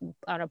was on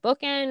a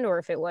bookend or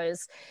if it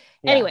was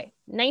anyway.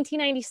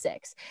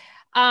 1996.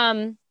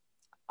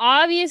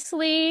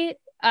 Obviously,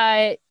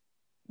 that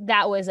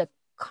was a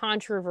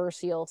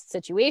controversial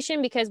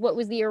situation because what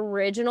was the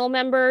original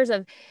members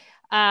of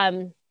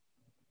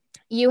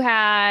you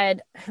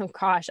had, oh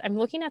gosh, I'm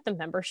looking at the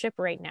membership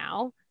right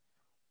now.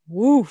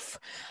 Woof.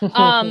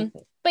 But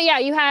yeah,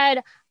 you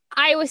had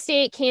Iowa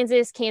State,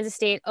 Kansas, Kansas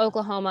State,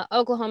 Oklahoma,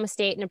 Oklahoma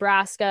State,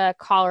 Nebraska,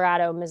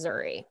 Colorado,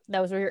 Missouri.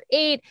 Those were your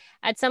 8.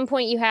 At some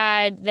point you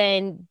had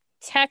then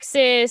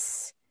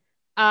Texas,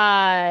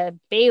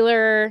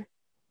 Baylor,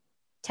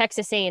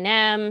 Texas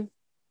A&M,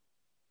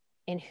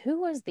 and who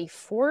was the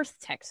 4th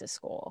Texas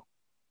school?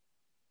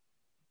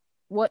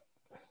 Who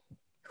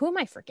am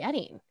I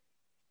forgetting?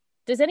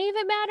 Does any of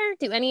it matter?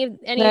 Do any of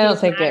I don't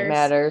think it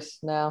matters.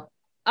 No.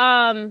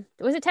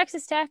 Was it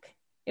Texas Tech?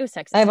 It was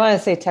Texas. I want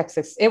to say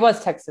Texas. It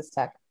was Texas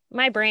Tech.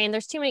 My brain,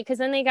 there's too many because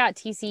then they got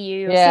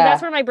TCU. Yeah. So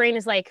that's where my brain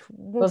is like,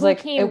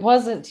 it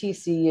wasn't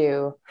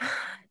TCU.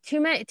 Too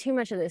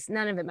much of this.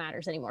 None of it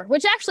matters anymore.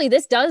 Which actually,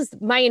 this does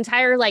my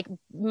entire like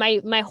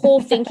my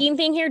whole thinking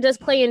thing here does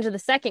play into the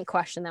second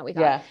question that we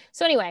got. Yeah.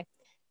 So anyway,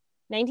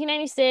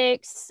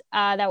 1996.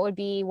 That would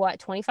be what,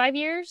 25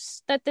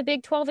 years that the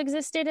Big 12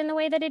 existed in the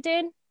way that it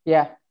did.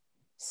 Yeah.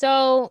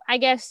 So I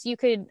guess you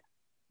could,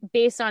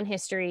 based on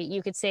history,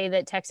 you could say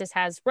that Texas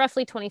has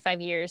roughly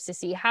 25 years to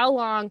see how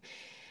long.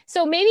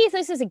 So maybe if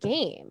this is a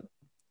game,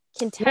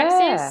 can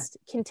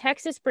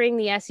Texas bring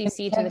the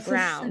SEC to the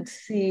ground?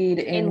 Succeed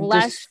in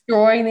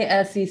destroying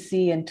the SEC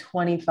in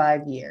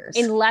 25 years.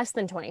 In less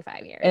than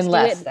 25 years.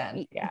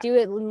 Do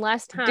it in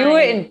less time. Do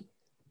it in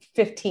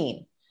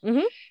 15. Mm-hmm.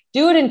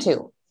 Do it in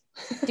 2.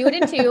 Do it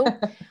in 2.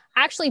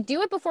 Actually,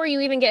 do it before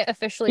you even get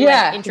officially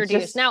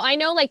introduced. Now, I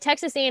know like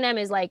Texas A&M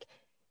is like,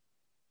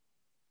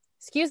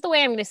 excuse the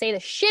way I'm going to say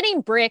this,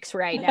 shitting bricks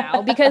right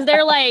now because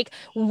they're like,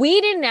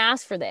 we didn't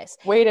ask for this.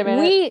 Wait a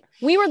minute.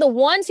 We were the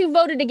ones who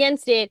voted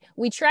against it.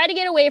 We tried to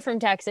get away from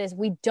Texas.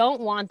 We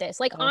don't want this.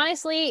 Like,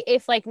 honestly,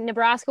 if like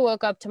Nebraska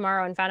woke up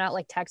tomorrow and found out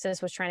like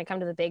Texas was trying to come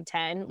to the Big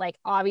 10, like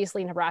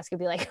obviously Nebraska would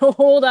be like,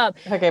 hold up.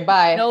 Okay,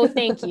 bye. No,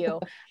 thank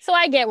you. So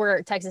I get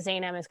where Texas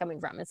A&M is coming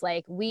from. It's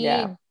like,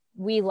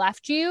 we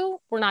left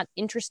you. We're not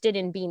interested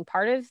in being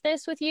part of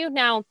this with you.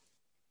 Now,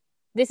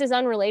 this is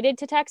unrelated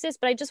to Texas,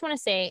 but I just want to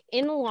say,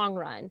 in the long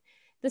run,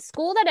 the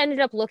school that ended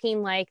up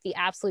looking like the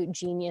absolute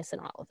genius in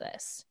all of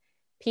this,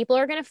 people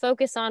are going to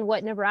focus on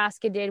what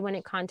Nebraska did when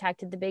it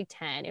contacted the Big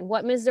 10 and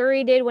what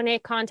Missouri did when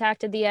it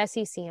contacted the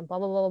SEC and blah,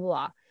 blah, blah, blah,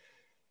 blah.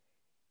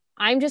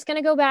 I'm just going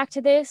to go back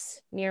to this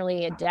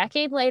nearly a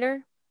decade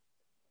later.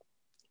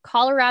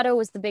 Colorado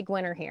was the big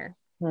winner here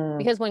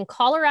because when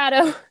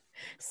Colorado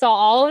saw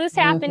all of this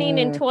happening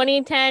in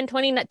 2010,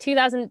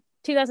 2009,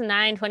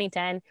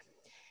 2010,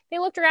 they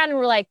looked around and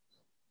were like,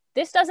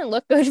 this doesn't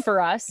look good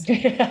for us.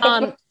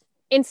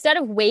 Instead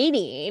of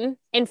waiting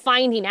and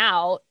finding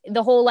out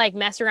the whole like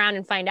mess around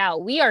and find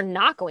out, we are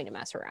not going to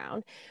mess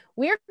around.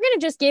 We're going to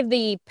just give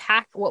the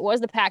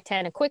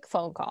Pac-10 a quick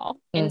phone call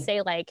and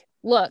say like,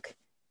 look,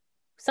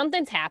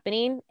 something's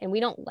happening and we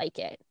don't like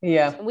it.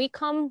 Yeah. And we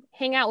come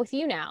hang out with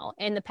you now.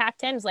 And the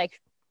Pac-10 is like,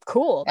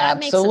 cool. That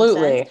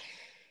Absolutely. makes some sense.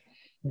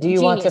 Do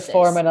you want to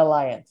form an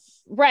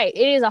alliance? Right.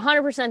 It is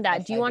 100%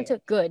 that. Do you want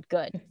to? Good.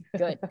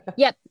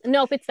 Yep.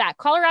 Nope. It's that.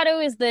 Colorado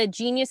is the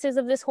geniuses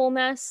of this whole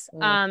mess.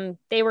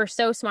 They were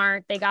so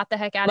smart. They got the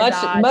heck out of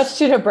Dodge. Much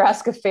to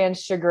Nebraska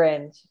fans'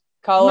 chagrin.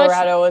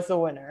 Colorado is the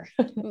winner.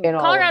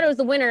 Colorado is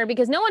the winner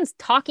because no one's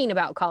talking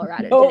about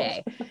Colorado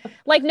today.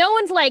 Like, no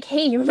one's like,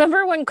 hey, you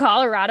remember when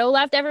Colorado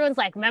left? Everyone's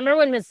like, remember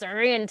when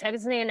Missouri and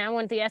Texas A&M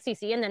went to the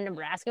SEC and then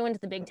Nebraska went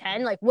to the Big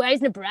Ten? Like, why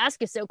is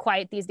Nebraska so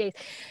quiet these days?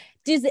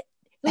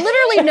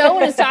 Literally no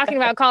one is talking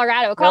about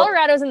Colorado.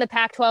 Colorado's in the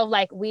Pac-12.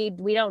 Like, we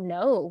don't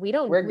know.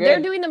 They're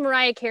doing the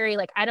Mariah Carey.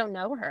 Like, I don't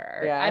know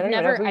her. Yeah, I've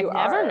never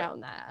known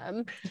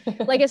them.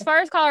 Like, as far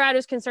as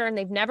Colorado's concerned,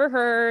 they've never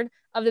heard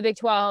of the Big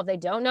 12. They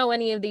don't know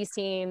any of these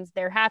teams.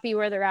 They're happy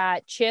where they're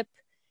at. Chip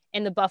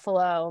and the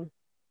Buffalo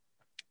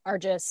are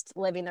just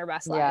living their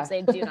best lives.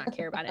 They do not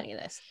care about any of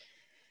this.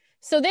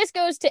 So this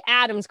goes to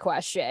Adam's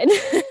question.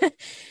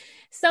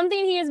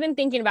 Something he has been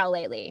thinking about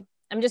lately.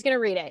 I'm just going to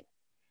read it.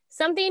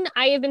 Something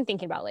I have been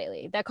thinking about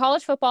lately, that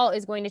college football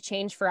is going to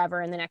change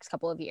forever in the next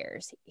couple of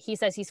years. He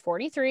says he's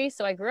 43,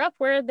 so I grew up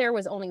where there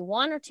was only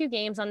 1 or 2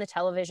 games on the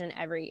television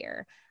every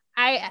year.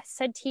 I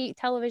said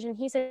television,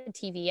 he said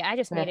TV. I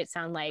just made it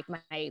sound like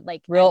my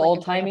real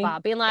old timey,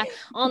 being like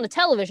on the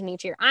television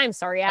each year. I'm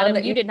sorry,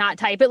 Adam, you did not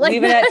type it like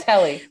leave it at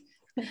telly.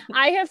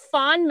 I have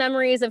fond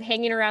memories of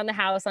hanging around the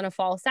house on a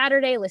fall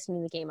Saturday, listening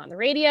to the game on the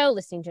radio,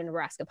 listening to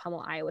Nebraska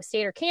pummel Iowa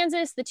State or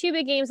Kansas, the 2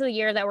 big games of the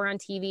year that were on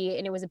TV.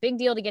 And it was a big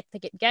deal to get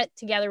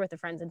together with the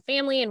friends and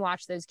family and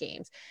watch those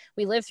games.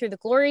 We lived through the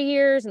glory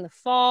years in the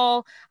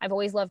fall. I've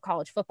always loved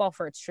college football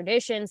for its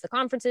traditions, the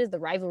conferences, the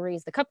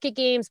rivalries, the cupcake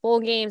games, bowl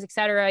games,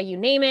 etc. You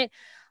name it.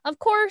 Of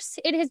course,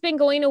 it has been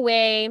going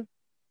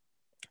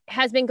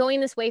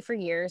this way for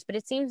years, but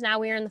it seems now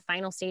we are in the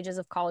final stages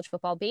of college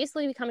football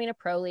basically becoming a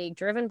pro league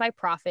driven by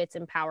profits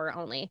and power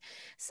only.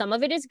 Some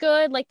of it is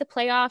good, like the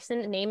playoffs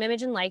and name,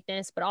 image, and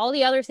likeness, but all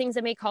the other things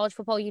that make college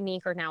football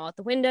unique are now out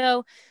the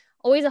window.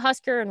 Always a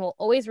Husker and will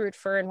always root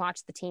for and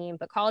watch the team,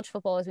 but college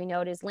football, as we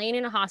know, is laying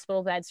in a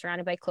hospital bed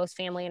surrounded by close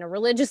family and a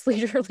religious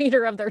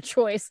leader of their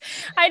choice.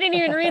 I didn't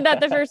even read that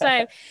the first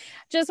time.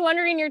 Just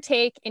wondering your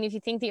take and if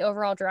you think the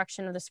overall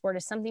direction of the sport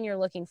is something you're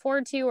looking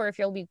forward to, or if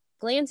you'll be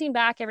glancing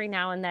back every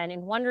now and then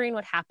and wondering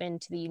what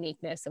happened to the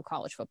uniqueness of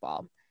college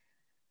football.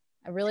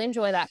 I really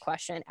enjoy that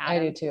question, Adam. I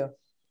do too.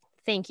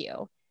 Thank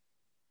you.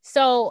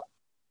 So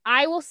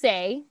I will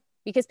say,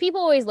 because people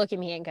always look at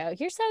me and go,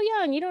 you're so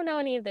young, you don't know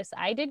any of this.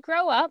 I did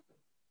grow up.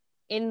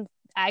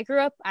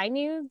 I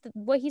knew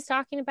what he's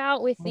talking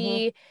about with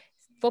the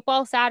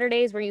football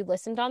Saturdays where you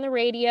listened on the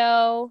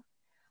radio.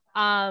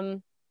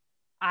 I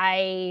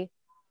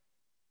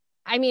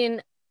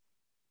mean,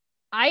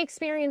 I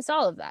experienced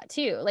all of that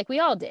too. Like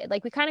we all did.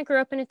 Like we kind of grew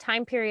up in a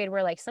time period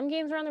where like some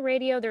games were on the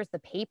radio. There's the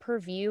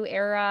pay-per-view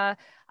era.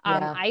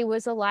 I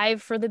was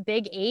alive for the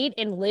Big 8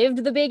 and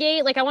lived the Big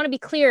 8. Like I want to be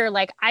clear,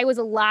 like I was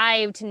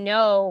alive to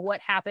know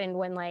what happened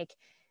when like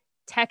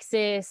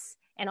Texas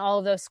and all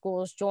of those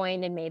schools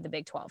joined and made the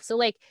Big 12. So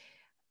like,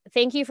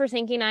 thank you for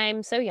thinking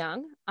I'm so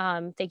young.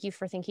 Thank you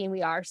for thinking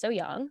we are so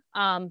young.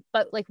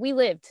 But like we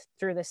lived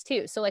through this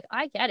too. So like,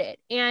 I get it.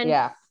 And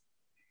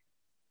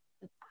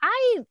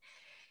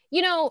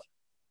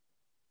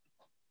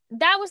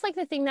that was like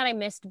the thing that I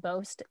missed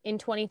most in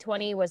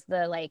 2020 was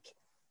the like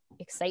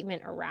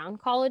excitement around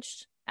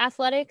college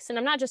athletics. And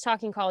I'm not just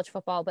talking college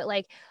football, but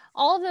like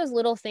all of those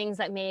little things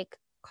that make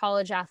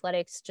college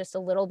athletics just a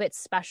little bit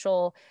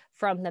special,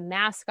 from the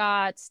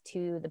mascots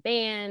to the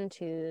band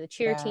to the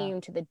cheer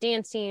team to the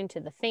dance team to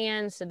the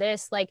fans to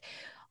this, like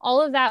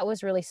all of that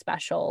was really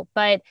special,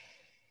 but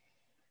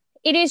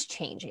it is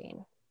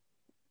changing.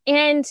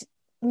 And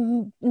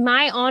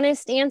my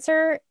honest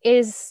answer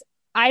is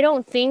I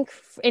don't think,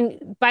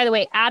 and by the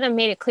way, Adam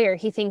made it clear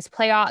he thinks the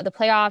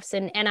playoffs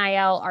and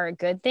NIL are a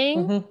good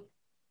thing.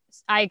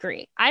 I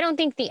agree. I don't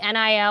think the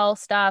NIL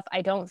stuff,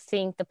 I don't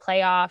think the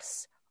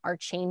playoffs are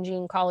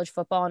changing college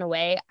football in a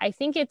way. I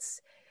think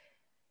it's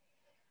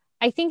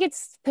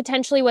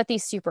potentially what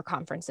these super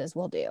conferences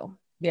will do.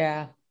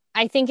 Yeah.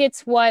 I think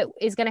it's what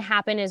is going to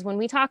happen is when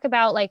we talk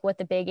about like what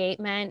the Big 8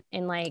 meant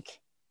and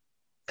like,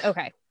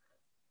 okay,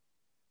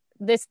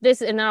 this,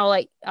 and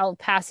then I'll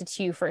pass it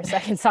to you for a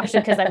second,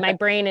 Sasha, because my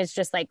brain is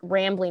just like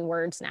rambling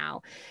words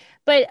now.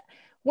 But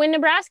when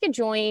Nebraska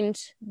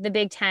joined the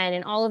Big Ten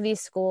and all of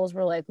these schools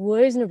were like,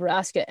 why is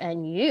Nebraska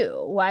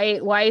NU?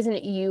 Why isn't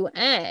it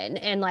UN?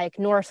 And like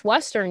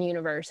Northwestern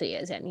University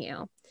is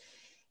NU.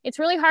 It's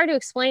really hard to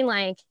explain.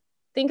 Like,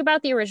 think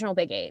about the original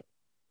Big 8.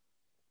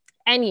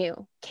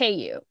 NU,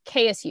 KU,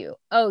 KSU,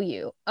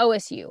 OU,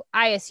 OSU,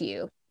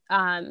 ISU,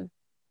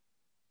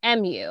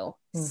 MU,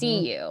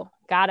 CU.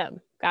 Got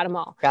them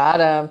all. Got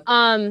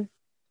them.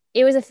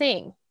 it was a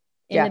thing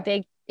in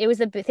Yeah. it was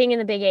the thing in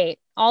the Big Eight.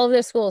 All of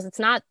those schools, it's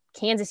not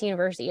Kansas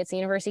University, it's the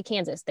University of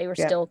Kansas. They were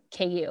Yeah. still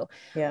KU.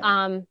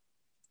 Yeah.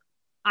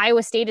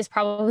 Iowa State is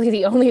probably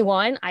the only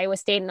one. Iowa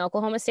State and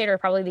Oklahoma State are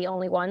probably the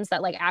only ones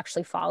that like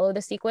actually follow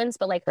the sequence.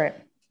 But like, Right.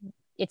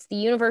 it's the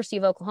University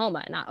of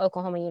Oklahoma, not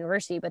Oklahoma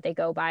University, but they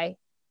go by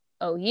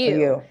OU.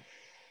 You.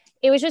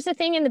 It was just a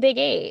thing in the Big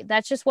Eight.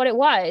 That's just what it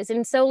was.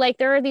 And so like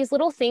there are these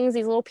little things,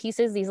 these little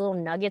pieces, these little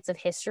nuggets of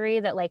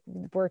history that like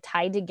were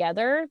tied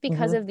together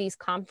because of these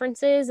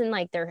conferences and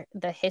like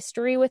the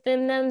history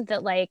within them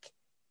that like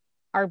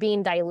are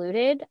being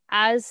diluted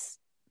as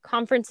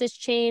conferences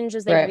change,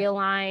 as they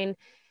realign.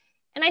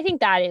 And I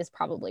think that is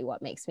probably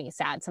what makes me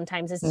sad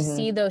sometimes, is to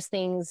see those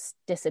things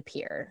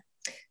disappear.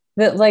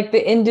 Like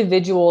the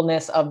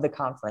individualness of the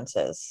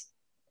conferences,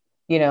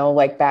 you know,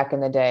 like back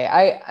in the day.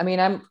 I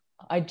mean,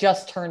 I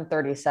just turned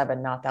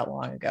 37 not that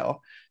long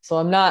ago. So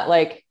I'm not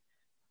like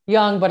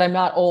young, but I'm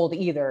not old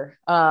either.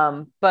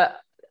 But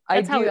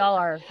that's how we all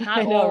are. Not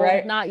I know, old,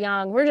 right? not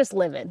young. We're just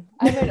living.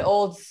 I'm an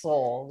old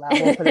soul.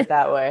 We'll put it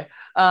that way.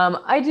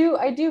 I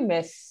do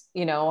miss,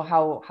 you know,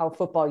 how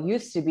football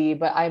used to be,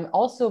 but I'm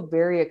also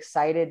very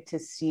excited to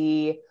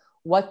see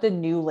what the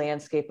new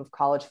landscape of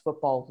college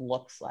football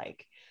looks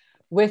like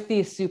with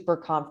these super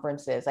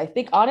conferences. I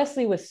think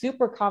honestly with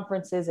super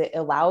conferences, it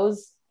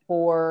allows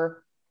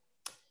for,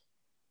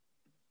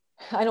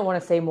 I don't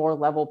want to say more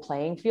level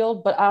playing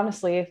field, but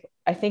honestly,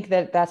 I think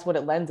that that's what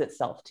it lends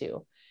itself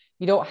to.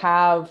 You don't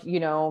have, you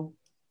know,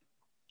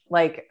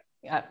 like,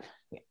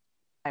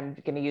 I'm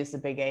going to use the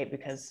Big Eight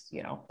because,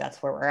 you know,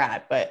 that's where we're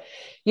at. But,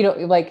 you know,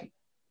 like,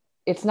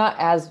 it's not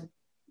as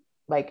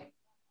like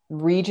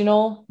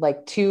regional,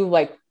 like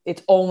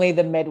it's only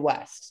the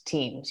Midwest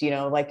teams, you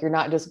know, like you're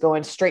not just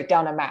going straight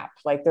down a map.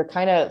 Like they're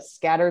kind of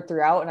scattered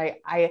throughout. And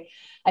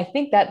I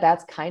think that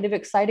that's kind of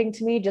exciting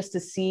to me, just to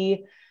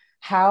see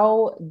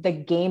how the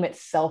game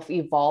itself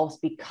evolves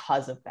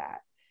because of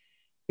that.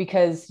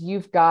 Because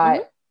you've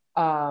got,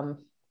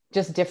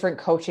 just different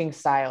coaching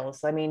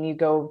styles. I mean, you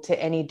go to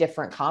any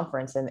different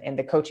conference and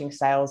the coaching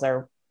styles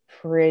are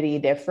pretty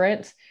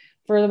different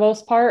for the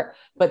most part,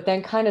 but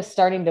then kind of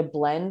starting to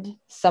blend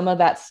some of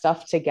that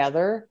stuff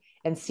together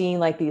and seeing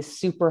like these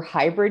super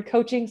hybrid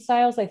coaching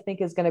styles, I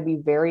think is going to be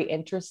very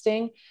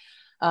interesting.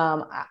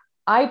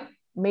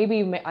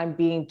 Maybe I'm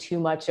being too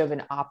much of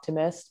an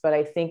optimist, but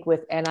I think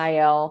with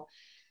NIL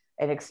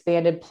and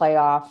expanded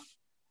playoff,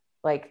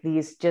 like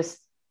these just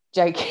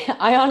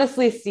I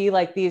honestly see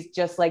like these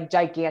just like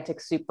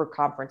gigantic super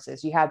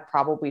conferences. You have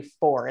probably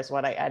 4 is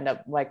what I end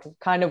up like,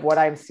 kind of what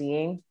I'm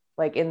seeing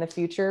like in the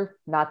future.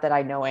 Not that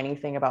I know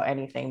anything about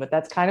anything, but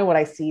that's kind of what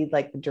I see,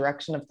 like the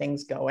direction of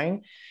things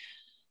going.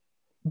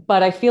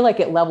 But I feel like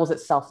it levels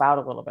itself out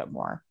a little bit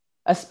more,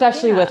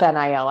 especially with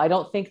NIL. I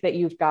don't think that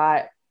you've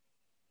got,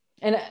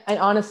 and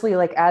honestly,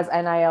 like as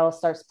NIL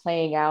starts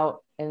playing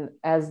out and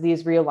as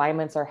these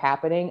realignments are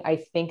happening, I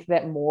think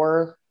that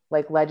more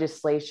like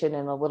legislation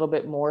and a little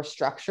bit more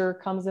structure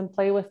comes in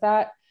play with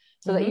that,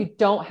 so that you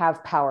don't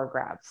have power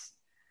grabs.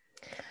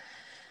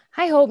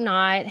 I hope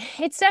not.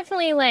 It's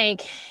definitely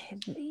like,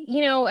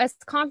 you know, as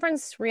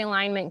conference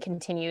realignment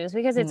continues,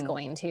 because it's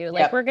going to,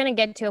 like, we're going to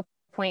get to a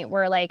point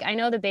where, like, I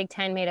know the Big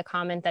Ten made a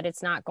comment that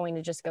it's not going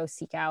to just go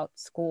seek out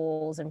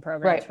schools and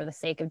programs for the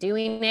sake of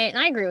doing it. And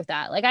I agree with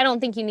that. Like, I don't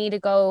think you need to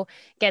go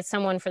get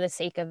someone for the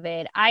sake of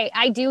it.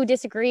 I do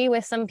disagree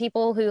with some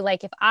people who,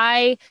 like, if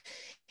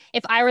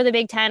I were the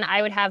Big Ten,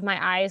 I would have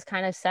my eyes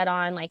kind of set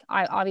on, like,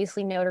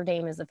 obviously Notre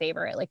Dame is the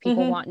favorite. Like,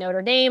 people want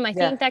Notre Dame. I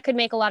think that could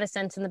make a lot of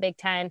sense in the Big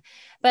Ten.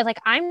 But, like,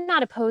 I'm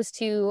not opposed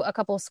to a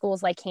couple of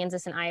schools like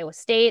Kansas and Iowa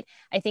State.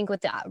 I think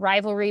with the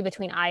rivalry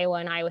between Iowa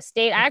and Iowa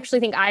State, I actually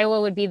think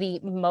Iowa would be the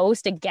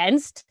most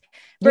against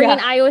bringing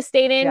Iowa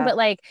State in. But,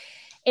 like,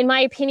 in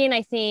my opinion,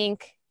 I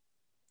think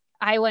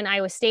Iowa and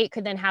Iowa State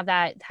could then have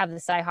the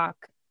Cyhawk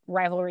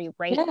rivalry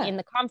in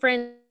the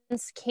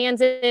conference.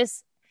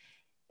 Kansas,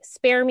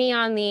 spare me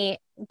on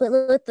but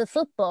with the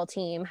football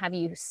team, have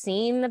you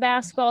seen the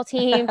basketball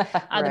team?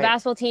 The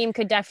basketball team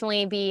could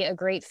definitely be a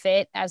great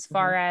fit as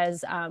far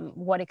as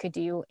what it could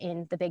do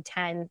in the Big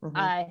Ten.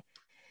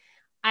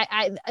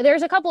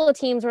 There's a couple of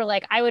teams where,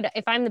 like, I would,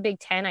 if I'm the Big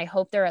Ten, I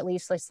hope they're at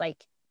least just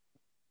like,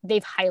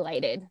 they've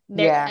highlighted.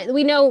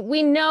 We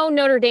know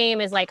Notre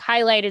Dame is like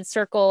highlighted,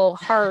 circle,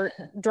 heart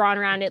drawn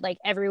around it, like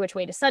every which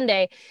way to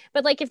Sunday.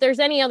 But like, if there's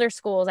any other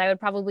schools, I would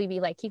probably be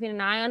like keeping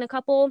an eye on a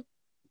couple.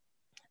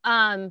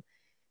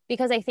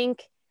 Because I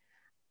think,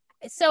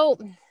 so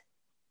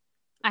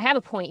I have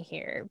a point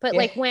here, but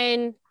like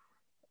when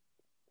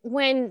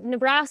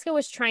Nebraska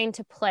was trying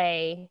to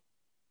play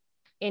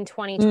in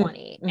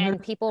 2020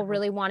 and people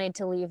really wanted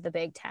to leave the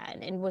Big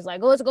Ten and was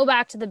like, oh, let's go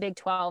back to the Big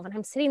 12. And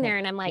I'm sitting there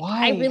and I'm like,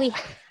 I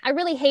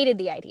really hated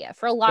the idea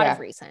for a lot of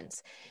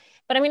reasons,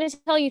 but I'm going to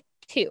tell you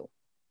 2.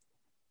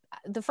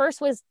 The first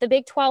was the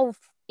Big 12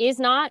 is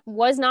not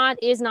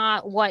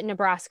what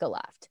Nebraska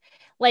left.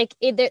 Like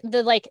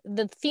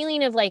the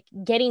feeling of like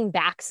getting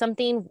back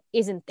something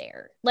isn't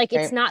there. Like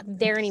it's not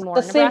there anymore.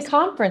 The same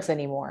conference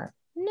anymore.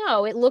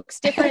 No, it looks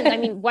different. I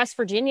mean, West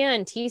Virginia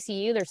and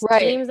TCU, there's Right.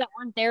 teams that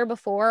weren't there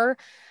before.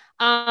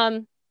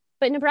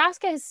 But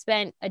Nebraska has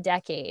spent a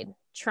decade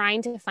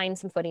trying to find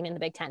some footing in the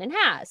Big Ten, and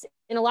has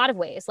in a lot of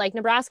ways. Like,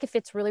 Nebraska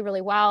fits really,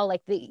 really well.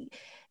 Like, the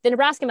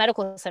Nebraska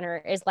Medical Center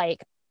is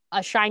like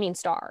a shining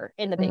star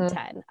in the Big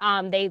Ten.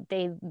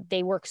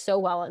 They work so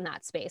well in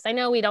that space. I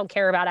know we don't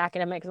care about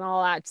academics and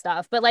all that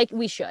stuff, but like,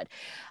 we should.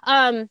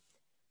 But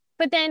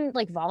then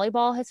like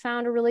volleyball has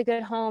found a really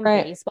good home.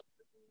 Right. Baseball,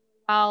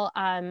 well,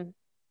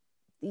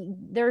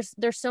 there's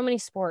so many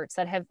sports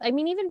that have, I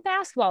mean, even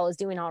basketball is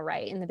doing all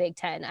right in the Big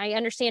Ten. I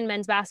understand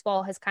men's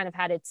basketball has kind of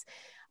had its,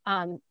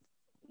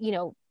 you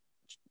know,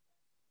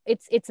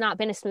 it's not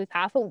been a smooth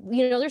path, but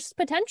you know, there's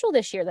potential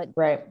this year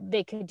that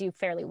they could do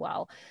fairly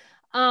well.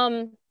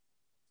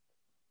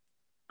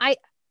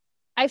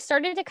 I've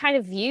started to kind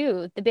of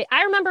view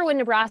I remember when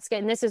Nebraska,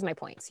 and this is my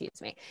point, excuse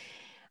me.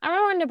 I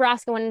remember when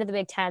Nebraska went into the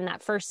Big Ten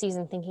that first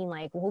season thinking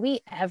like, will we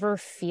ever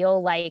feel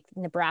like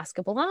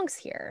Nebraska belongs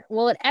here?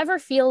 Will it ever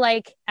feel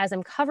like, as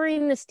I'm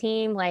covering this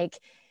team, like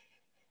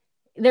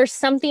there's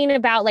something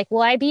about like,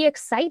 will I be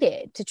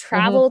excited to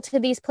travel to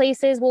these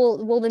places?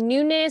 Will the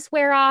newness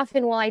wear off?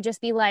 And will I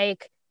just be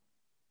like,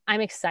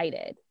 I'm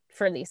excited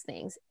for these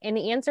things? And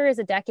the answer is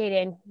a decade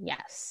in,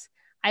 yes.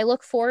 I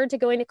look forward to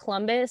going to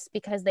Columbus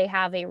because they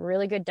have a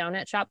really good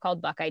donut shop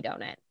called Buckeye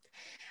Donut.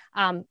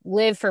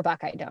 Live for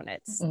Buckeye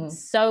Donuts.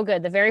 So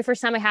good. The very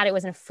first time I had it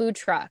was in a food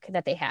truck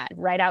that they had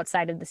right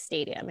outside of the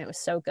stadium. It was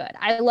so good.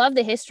 I love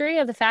the history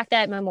of the fact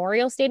that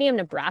Memorial Stadium,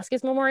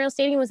 Nebraska's Memorial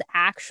Stadium, was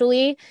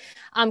actually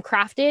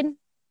crafted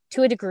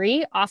to a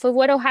degree off of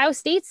what Ohio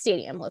State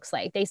Stadium looks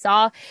like. They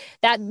saw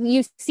that,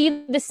 you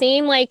see the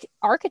same like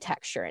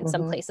architecture in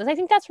some places. I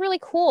think that's really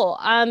cool.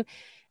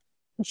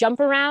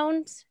 Jump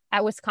around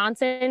at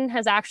Wisconsin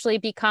has actually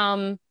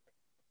become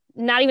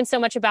not even so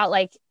much about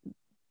like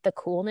the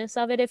coolness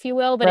of it, if you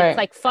will, but it's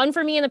like fun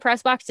for me in the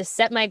press box to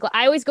set my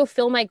I always go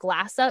fill my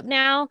glass up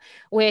now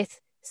with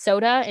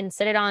soda and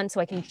sit it on so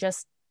I can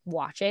just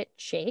watch it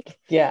shake.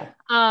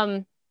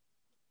 I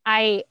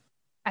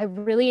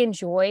really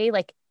enjoy,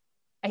 like,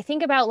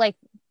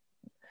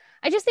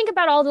 I just think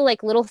about all the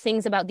like little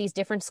things about these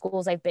different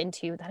schools I've been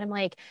to that I'm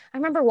like, I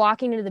remember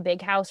walking into the Big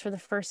House for the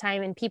first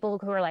time and people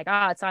who were like,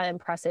 oh, it's not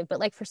impressive. But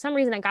like, for some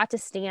reason I got to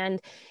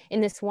stand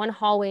in this one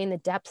hallway in the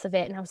depths of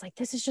it. And I was like,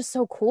 this is just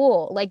so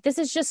cool. Like, this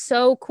is just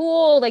so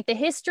cool. Like, the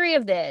history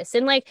of this.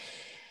 And like,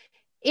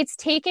 it's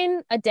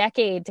taken a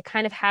decade to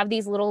kind of have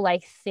these little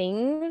like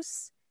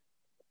things.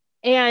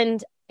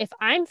 And if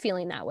I'm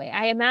feeling that way,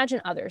 I imagine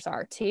others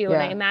are too.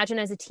 And I imagine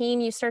as a team,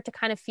 you start to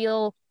kind of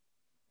feel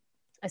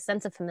a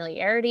sense of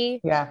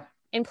familiarity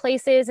in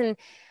places. And,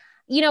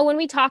 you know, when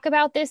we talk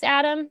about this,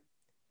 Adam,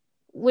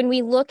 when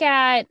we look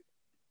at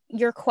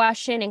your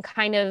question and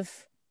kind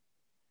of,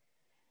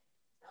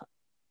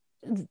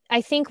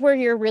 I think where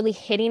you're really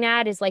hitting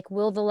at is like,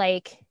 will the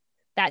like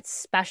that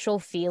special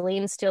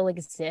feeling still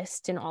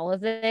exist in all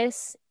of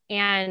this?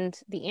 And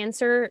the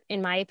answer,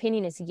 in my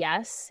opinion, is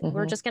yes.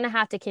 We're just going to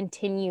have to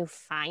continue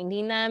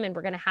finding them, and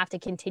we're going to have to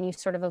continue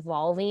sort of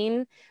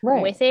evolving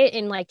with it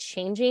and like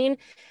changing.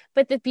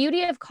 But the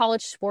beauty of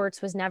college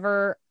sports was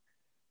never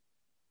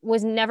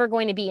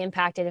going to be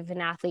impacted if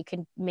an athlete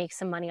could make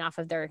some money off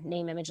of their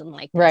name, image, and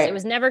likeness. It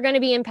was never going to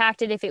be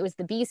impacted if it was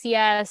the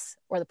BCS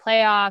or the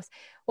playoffs.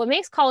 What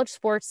makes college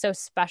sports so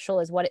special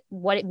is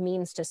what it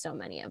means to so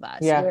many of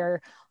us,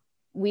 where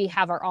we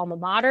have our alma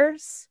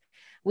maters.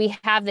 We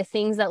have the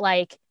things that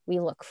like we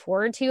look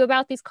forward to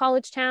about these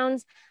college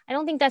towns. I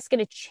don't think that's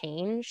going to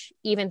change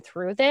even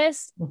through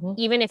this,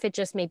 even if it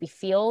just maybe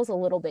feels a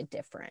little bit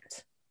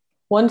different.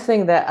 One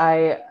thing that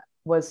I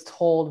was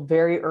told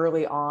very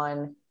early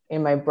on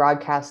in my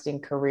broadcasting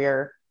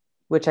career,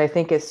 which I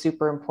think is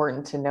super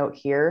important to note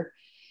here,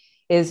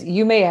 is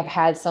you may have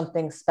had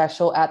something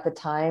special at the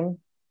time,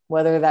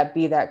 whether that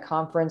be that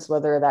conference,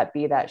 whether that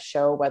be that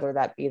show, whether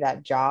that be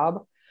that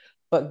job,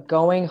 but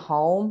going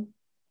home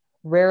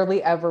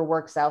rarely ever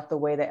works out the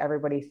way that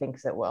everybody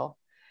thinks it will.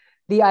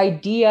 The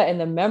idea and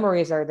the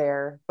memories are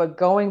there, but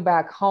going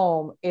back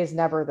home is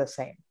never the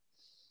same.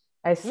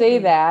 I say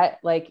that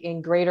like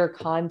in greater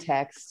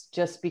context,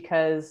 just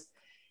because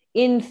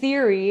in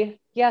theory,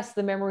 yes,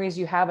 the memories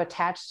you have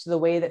attached to the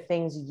way that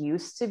things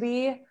used to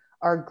be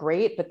are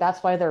great, but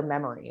that's why they're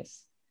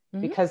memories,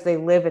 because they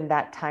live in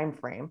that time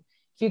frame.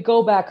 If you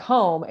go back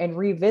home and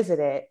revisit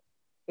it,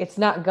 it's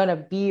not going to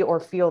be or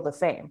feel the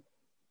same.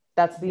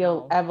 That's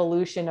the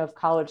evolution of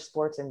college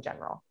sports in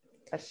general.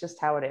 That's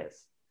just how it is.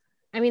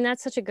 I mean,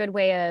 that's such a good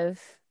way of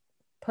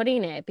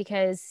putting it,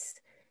 because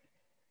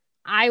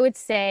I would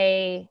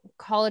say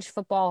college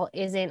football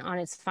isn't on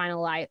its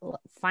final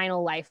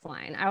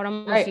lifeline. I would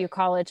almost view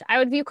college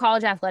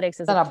athletics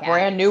as a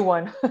brand new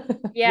one.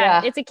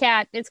 It's a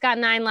cat. It's got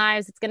 9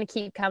 lives. It's going to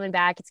keep coming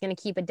back. It's going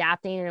to keep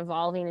adapting and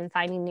evolving and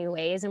finding new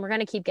ways. And we're going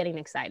to keep getting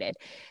excited.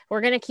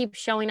 We're going to keep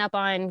showing up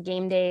on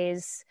game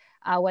days,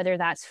 whether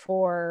that's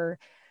for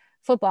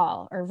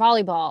football or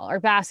volleyball or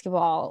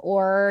basketball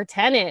or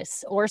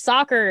tennis or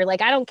soccer.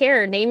 Like, I don't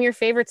care. Name your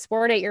favorite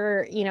sport at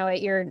your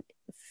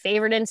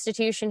favorite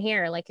institution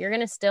here. Like, you're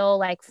going to still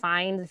like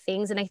find the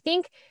things. And I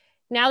think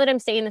now that I'm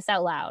saying this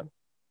out loud,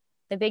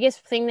 the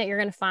biggest thing that you're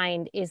going to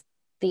find is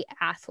the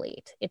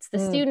athlete. It's the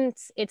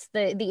students, it's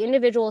the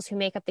individuals who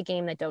make up the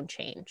game that don't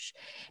change.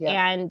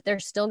 And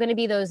there's still going to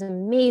be those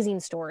amazing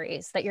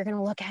stories that you're going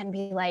to look at and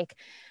be like,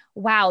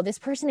 wow, this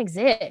person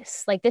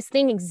exists. Like, this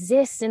thing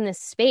exists in this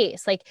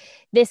space. Like,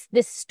 this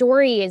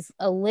story is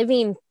a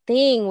living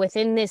thing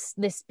within this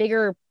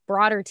bigger,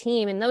 broader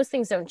team, and those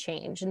things don't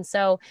change. And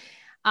so,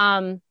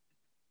 to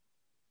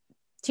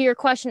your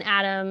question,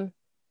 Adam,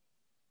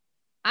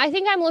 I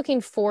think I'm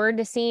looking forward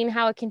to seeing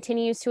how it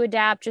continues to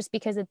adapt, just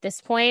because at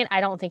this point,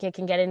 I don't think it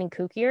can get any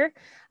kookier.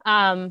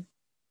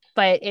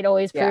 But it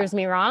always proves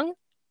me wrong.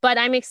 But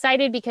I'm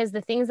excited because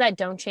the things that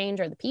don't change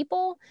are the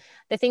people.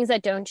 The things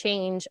that don't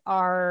change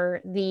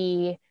are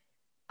the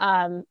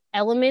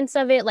elements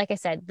of it. Like I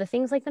said, the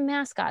things like the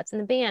mascots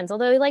and the bands,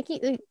 although like,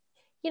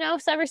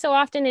 every so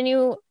often a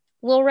new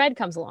Lil Red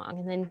comes along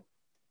and then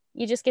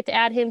you just get to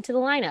add him to the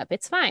lineup.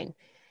 It's fine.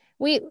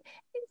 We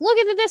look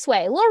at it this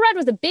way. Lil Red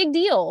was a big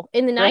deal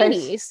in the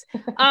 90s.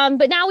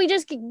 But now we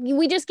just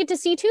get to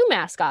see 2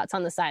 mascots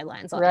on the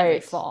sidelines every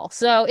fall.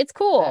 So it's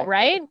cool,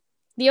 right?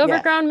 The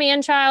overgrown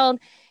man-child.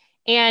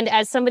 And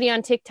as somebody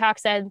on TikTok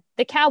said,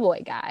 the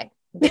cowboy guy.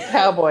 The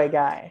cowboy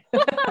guy.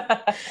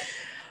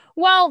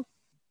 Well,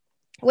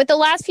 with the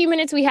last few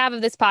minutes we have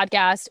of this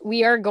podcast,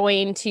 we are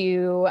going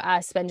to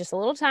spend just a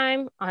little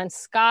time on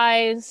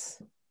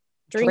Sky's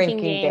drinking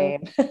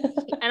game.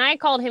 And I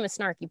called him a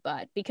snarky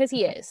butt because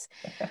he is.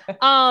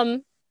 All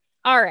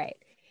right.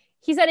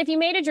 He said, if you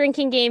made a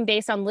drinking game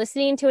based on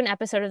listening to an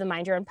episode of the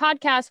Mind Your Own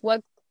podcast,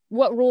 what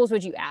rules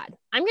would you add?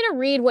 I'm going to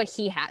read what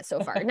he has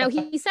so far. Now,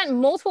 he sent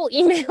multiple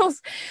emails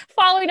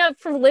following up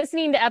from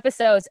listening to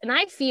episodes. And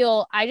I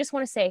just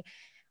want to say,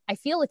 I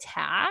feel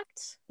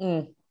attacked,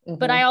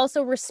 but I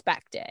also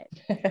respect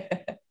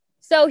it.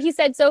 So he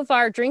said, so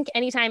far, drink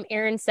anytime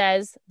Aaron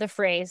says the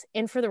phrase,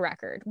 and for the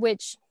record,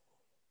 which,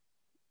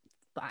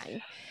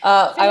 fine.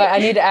 I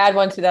need to add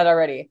one to that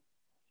already.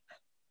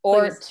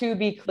 Or Please. To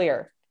be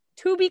clear.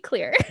 To be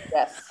clear.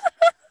 Yes.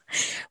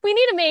 We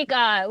need to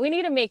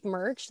make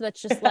merch that's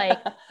just like,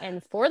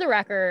 and for the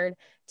record,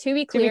 to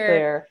be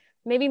clear,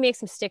 maybe make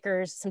some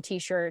stickers, some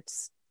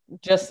t-shirts.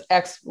 Just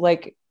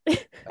expletives,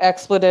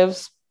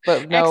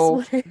 but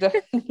no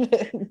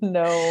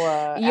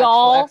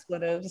y'all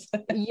expletives.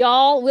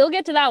 Y'all, we'll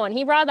get to that one.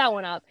 He brought that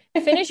one up.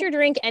 Finish your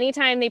drink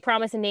anytime they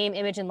promise a name,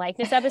 image, and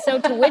likeness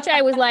episode, to which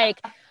I was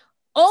like,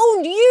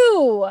 owned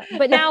you.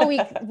 But now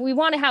we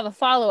want to have a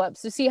follow-up,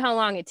 so see how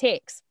long it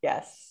takes.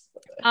 Yes.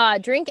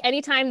 Drink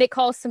anytime they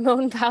call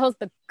Simone Biles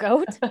the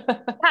goat.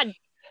 God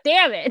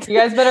damn it. You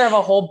guys better have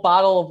a whole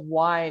bottle of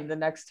wine the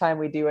next time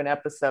we do an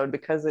episode,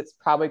 because it's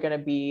probably going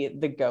to be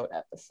the goat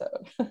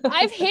episode.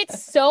 I've hit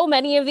so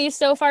many of these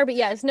so far, but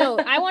yes, no,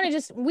 I want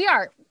to we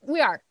are,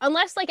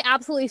 unless like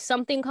absolutely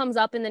something comes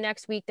up in the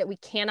next week that we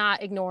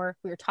cannot ignore.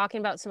 We are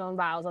talking about Simone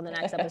Biles on the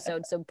next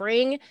episode. So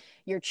bring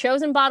your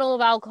chosen bottle of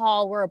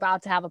alcohol. We're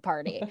about to have a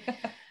party.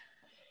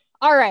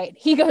 All right.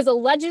 He goes,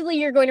 allegedly,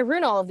 you're going to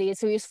ruin all of these.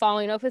 So he's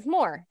following up with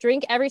more.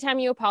 Drink every time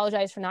you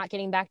apologize for not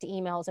getting back to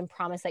emails and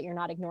promise that you're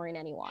not ignoring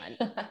anyone.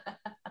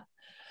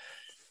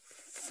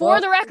 For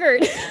the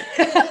record,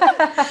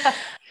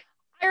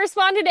 I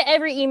responded to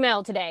every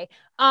email today.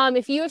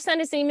 If you have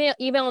sent us an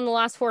email in the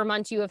last 4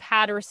 months, you have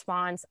had a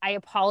response. I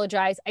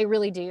apologize. I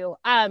really do.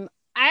 I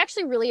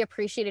actually really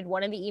appreciated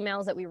one of the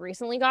emails that we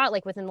recently got,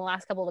 like within the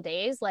last couple of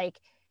days. Like,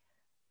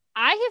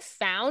 I have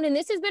found, and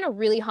this has been a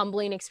really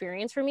humbling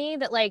experience for me,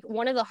 that like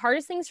one of the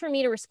hardest things for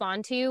me to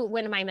respond to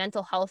when my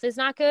mental health is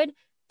not good,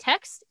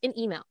 text and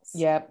emails.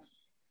 Yep.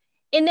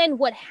 And then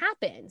what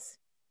happens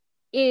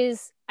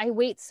is I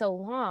wait so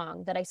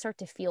long that I start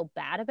to feel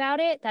bad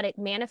about it, that it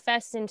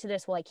manifests into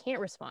this, well, I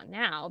can't respond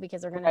now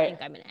because they're going to think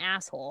I'm an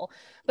asshole.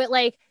 But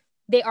like,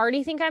 they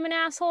already think I'm an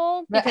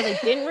asshole because I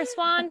didn't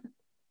respond.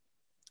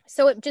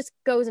 So it just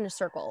goes in a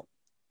circle.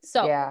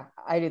 So yeah,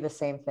 I do the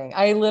same thing.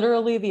 I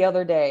literally the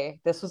other day,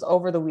 this was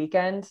over the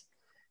weekend,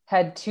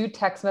 had 2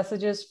 text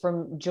messages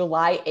from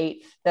July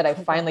 8th that I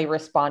finally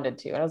responded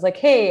to. And I was like,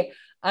 hey,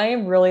 I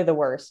am really the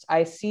worst.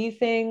 I see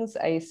things,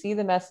 I see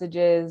the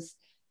messages,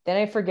 then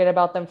I forget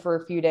about them for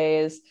a few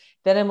days.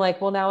 Then I'm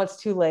like, well, now it's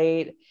too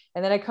late.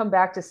 And then I come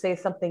back to say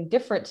something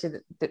different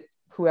to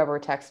whoever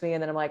texts me.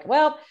 And then I'm like,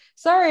 well,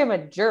 sorry, I'm a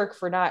jerk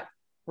for not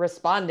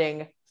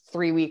responding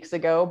 3 weeks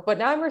ago, but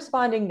now I'm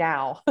responding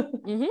now.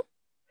 Mm-hmm.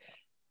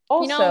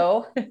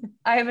 Also,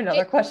 I have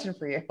another question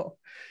for you.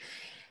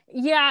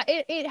 Yeah,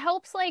 it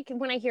helps like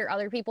when I hear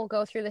other people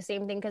go through the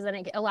same thing, because then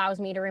it allows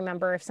me to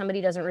remember if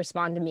somebody doesn't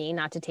respond to me,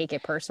 not to take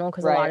it personal,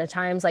 because a lot of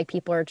times like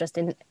people are just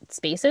in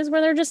spaces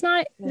where they're just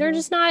not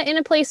in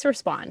a place to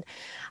respond.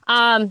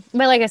 But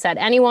like I said,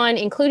 anyone,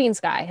 including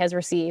Sky, has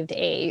received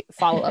a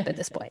follow-up at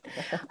this point.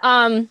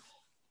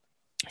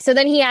 So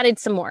then he added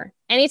some more.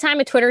 Anytime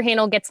a Twitter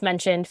handle gets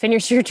mentioned,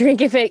 finish your drink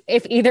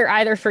if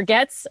either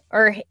forgets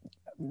or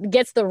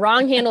gets the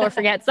wrong handle or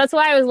forgets. That's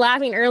why I was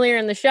laughing earlier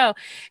in the show,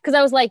 because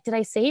I was like, did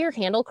I say your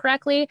handle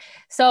correctly?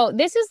 So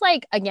this is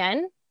like,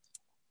 again,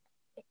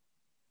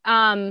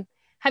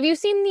 Have you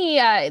seen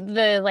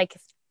the like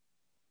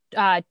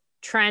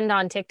trend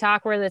on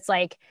TikTok where it's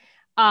like,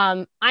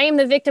 I am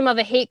the victim of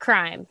a hate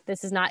crime.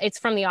 This is not, it's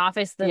from The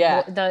Office.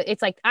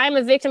 It's like, I'm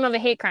a victim of a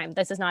hate crime.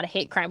 This is not a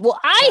hate crime. Well,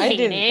 I hate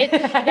it.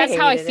 That's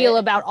how I feel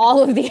about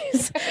all of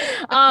these.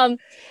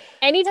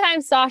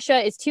 Anytime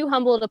Sasha is too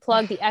humble to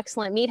plug the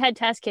excellent Meathead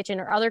Test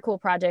Kitchen or other cool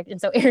project, and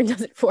so Erin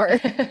does it for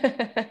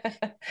her.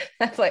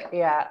 That's like,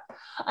 yeah.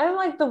 I'm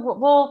like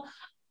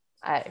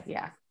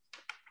yeah.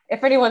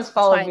 If anyone's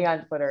followed me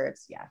on Twitter,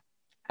 it's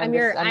I'm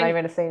not even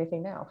gonna say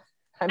anything now.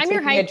 I'm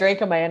taking a drink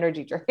of my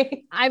energy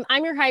drink. I'm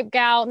your hype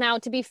gal. Now,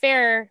 to be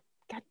fair,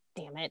 God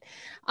damn it.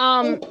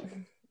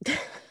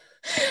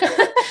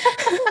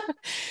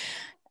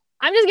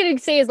 I'm just going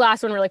to say his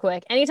last one really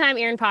quick. Anytime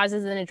Erin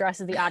pauses and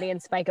addresses the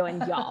audience by going,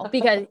 y'all,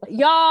 because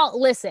y'all,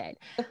 listen,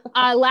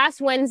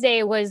 last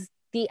Wednesday was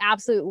the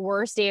absolute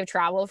worst day of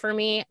travel for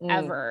me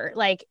ever.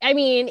 Like, I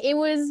mean, it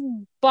was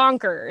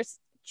bonkers,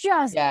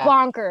 just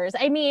bonkers.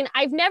 I mean,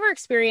 I've never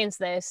experienced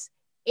this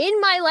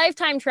in my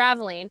lifetime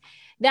traveling,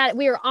 that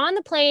we were on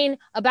the plane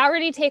about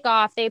ready to take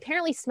off. They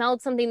apparently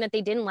smelled something that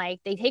they didn't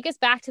like. They take us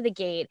back to the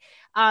gate.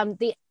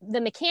 The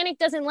mechanic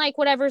doesn't like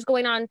whatever's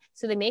going on,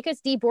 so they make us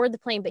deboard the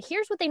plane. But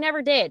here's what they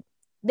never did.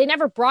 They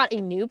never brought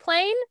a new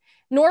plane,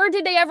 nor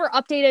did they ever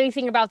update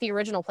anything about the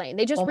original plane.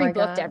 They just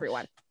rebooked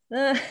everyone.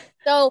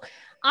 So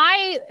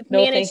I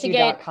managed to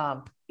get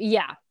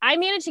I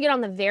managed to get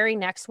on the very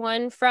next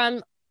one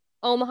from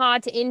Omaha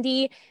to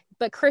Indy.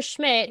 But Chris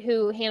Schmidt,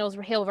 who handles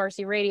Hail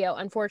Varsity Radio,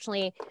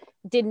 unfortunately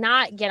did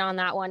not get on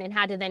that one and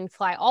had to then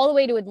fly all the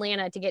way to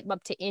Atlanta to get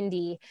up to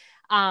Indy.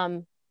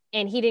 And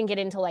he didn't get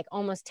until like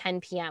almost 10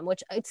 p.m.,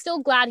 which I'm still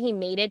glad he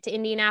made it to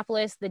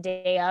Indianapolis the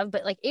day of,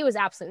 but like it was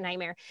absolute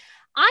nightmare.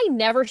 I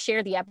never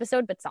shared the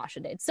episode, but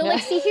Sasha did. So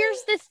like, see,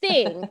 here's the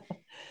thing.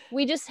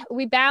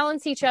 We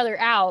balance each other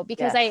out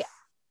because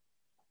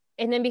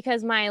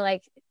because my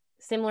like,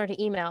 similar to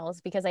emails,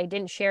 because I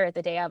didn't share it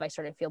the day of, I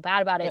started to feel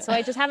bad about it. So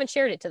I just haven't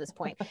shared it to this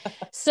point.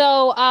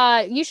 So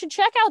you should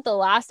check out the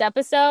last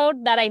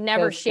episode that I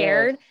never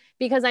shared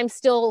because I'm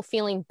still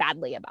feeling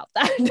badly about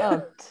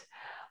that.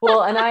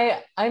 Well, and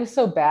I'm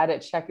so bad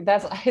at checking.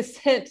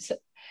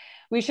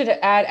 We should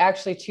add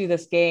actually to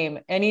this game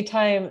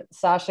anytime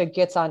Sasha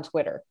gets on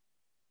Twitter,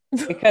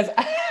 because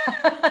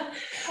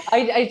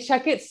I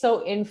check it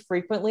so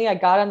infrequently. I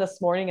got on this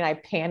morning and I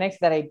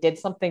panicked that I did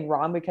something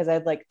wrong because I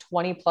had like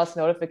 20 plus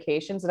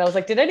notifications. And I was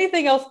like, did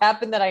anything else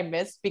happen that I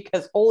missed?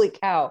 Because holy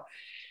cow.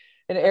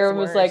 And Erin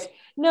was like,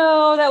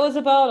 no, that was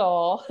about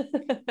all.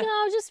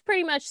 No, just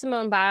pretty much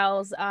Simone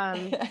Biles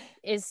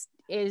is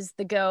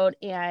the GOAT.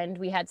 And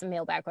we had some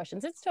mailbag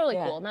questions. It's totally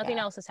cool. Nothing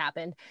else has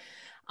happened.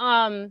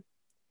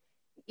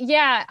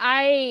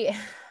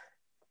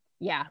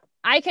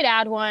 I could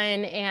add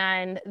one,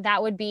 and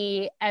that would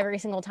be every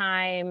single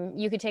time.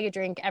 You could take a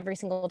drink every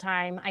single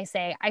time I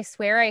say, I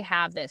swear I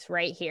have this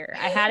right here.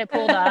 I had it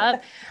pulled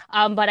up,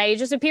 but I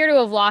just appear to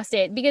have lost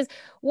it, because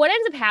what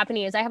ends up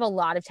happening is I have a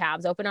lot of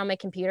tabs open on my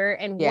computer.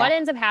 And what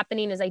ends up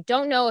happening is I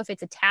don't know if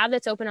it's a tab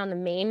that's open on the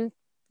main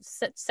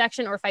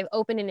section or if I've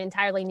opened an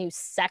entirely new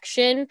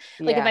section.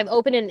 Like if I've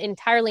opened an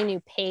entirely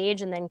new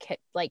page and then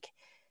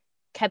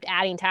kept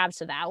adding tabs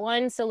to that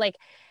one. So like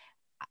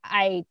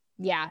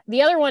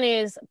the other one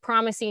is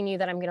promising you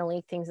that I'm going to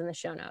link things in the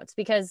show notes,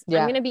 because I'm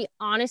going to be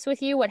honest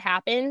with you. What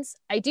happens,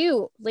 I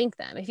do link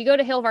them. If you go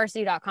to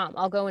hailvarsity.com,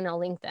 I'll go and I'll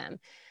link them.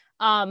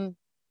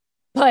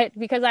 But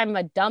because I'm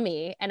a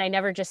dummy and I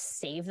never just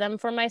save them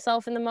for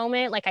myself in the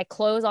moment, like I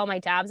close all my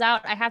tabs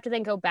out, I have to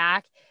then go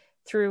back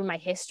through my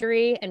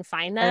history and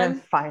find them.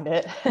 And find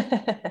it.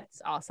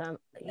 It's awesome.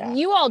 Yeah.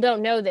 You all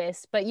don't know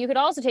this, but you could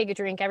also take a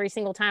drink every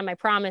single time. I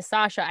promise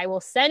Sasha, I will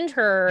send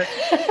her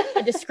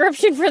a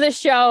description for the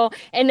show.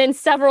 And then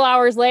several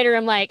hours later,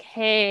 I'm like,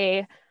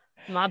 hey,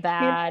 my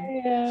bad.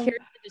 Here's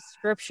the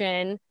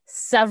description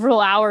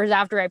several hours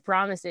after I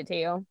promised it to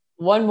you.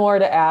 One more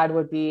to add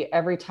would be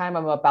every time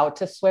I'm about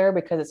to swear,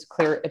 because it's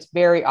clear, it's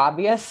very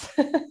obvious.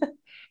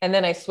 And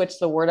then I switch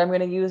the word I'm going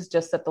to use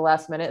just at the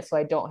last minute, so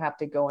I don't have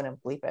to go in and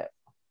bleep it.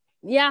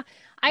 Yeah,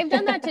 I've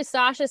done that to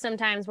Sasha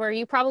sometimes, where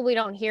you probably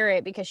don't hear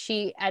it because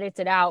she edits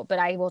it out, but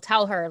I will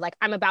tell her like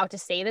I'm about to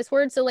say this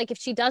word. So like if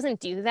she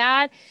doesn't do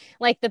that,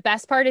 like the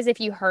best part is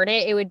if you heard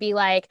it, it would be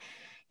like,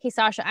 hey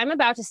Sasha, I'm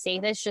about to say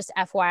this, just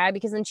FYI,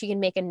 because then she can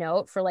make a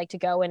note for like to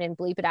go in and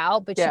bleep it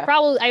out. But she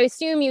probably, I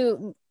assume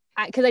you,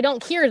 because I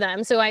don't hear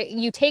them, so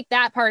you take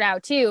that part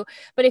out too.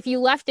 But if you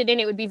left it in,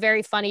 it would be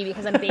very funny,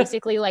 because I'm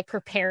basically like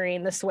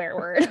preparing the swear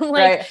word. I'm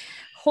like,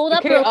 hold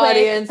up real quick.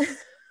 Audience,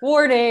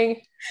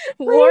 warning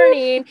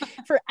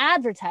for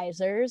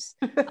advertisers.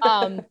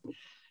 No,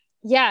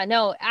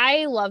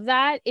 I love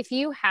that. If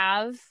you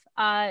have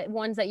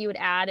ones that you would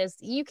add, as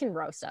you can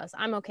roast us,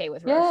 I'm okay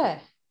with roasting.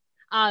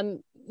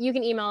 You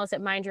can email us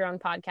at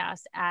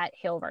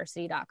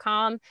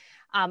mindyourOwnpodcast@hailvarsity.com.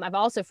 I've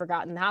also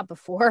forgotten that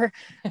before.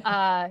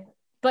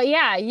 But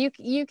yeah,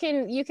 you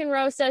can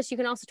roast us. You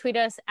can also tweet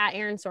us at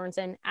Erin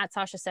Sorensen, at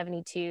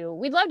Sasha72.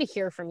 We'd love to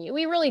hear from you.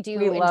 We really do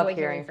enjoy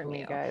hearing from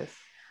you guys.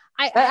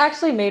 That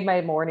actually made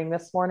my morning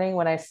this morning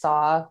when I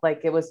saw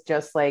like it was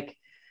just like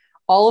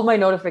all of my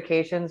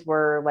notifications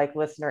were like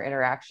listener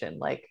interaction,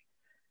 like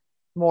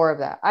more of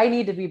that. I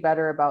need to be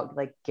better about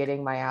like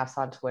getting my ass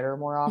on Twitter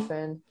more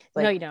often.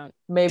 Like, no, you don't.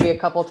 Maybe a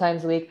couple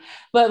times a week.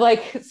 But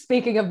like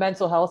speaking of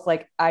mental health,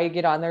 like I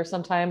get on there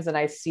sometimes and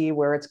I see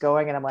where it's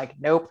going and I'm like,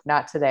 nope,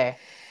 not today.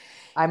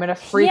 I'm gonna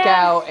freak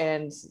out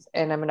and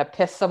I'm gonna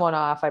piss someone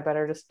off. I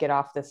better just get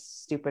off this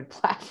stupid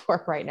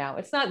platform right now.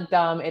 It's not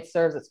dumb, it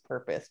serves its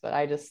purpose, but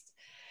I just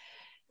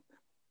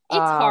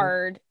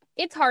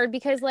it's hard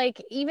because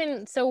like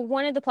even so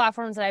one of the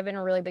platforms that I've been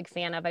a really big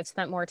fan of, I've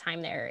spent more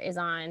time there, is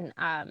on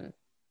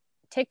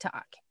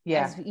TikTok.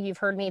 Yeah. As you've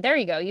heard me. There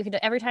you go. You could,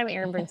 every time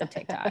Erin brings up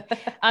TikTok,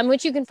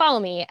 which you can follow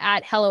me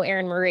at Hello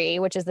Erin Marie,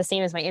 which is the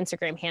same as my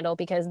Instagram handle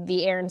because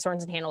the Erin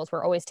Sorensen handles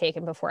were always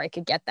taken before I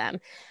could get them.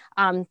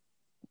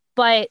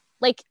 But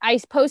like I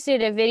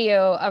posted a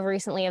video of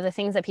recently of the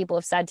things that people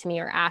have said to me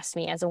or asked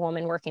me as a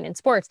woman working in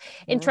sports.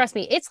 And trust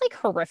me, it's like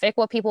horrific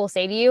what people will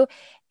say to you.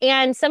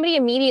 And somebody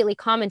immediately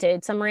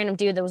commented, some random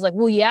dude that was like,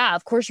 well, yeah,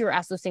 of course you were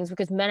asked those things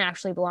because men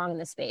actually belong in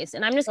this space.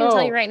 And I'm just going to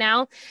tell you right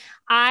now,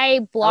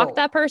 I blocked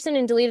that person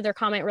and deleted their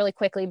comment really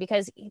quickly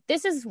because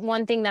this is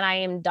one thing that I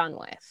am done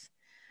with.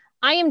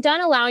 I am done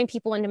allowing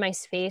people into my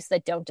space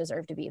that don't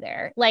deserve to be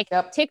there. Like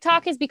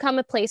TikTok has become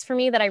a place for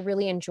me that I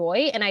really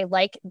enjoy. And I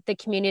like the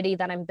community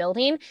that I'm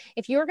building.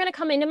 If you're going to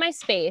come into my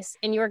space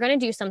and you're going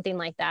to do something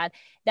like that,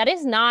 that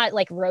is not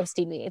like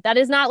roasting me. That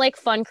is not like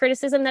fun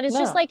criticism. That is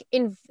just like,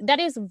 that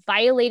is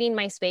violating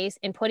my space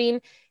and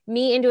putting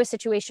me into a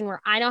situation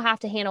where I don't have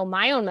to handle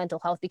my own mental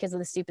health because of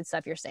the stupid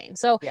stuff you're saying.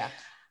 So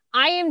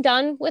I am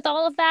done with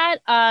all of that.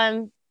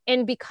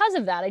 And because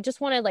of that, I just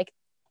want to like,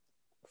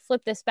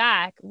 flip this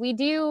back. We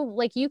do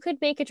like, you could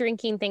make a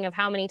drinking thing of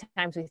how many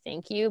times we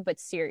thank you, but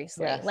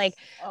seriously, like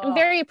I'm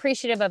very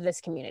appreciative of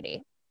this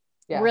community.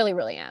 Really,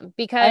 really am,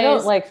 because I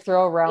don't like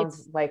throw around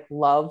like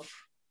love,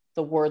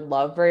 the word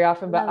love very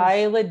often, but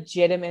I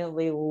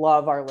legitimately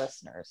love our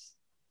listeners.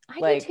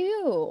 I do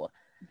too.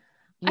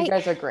 You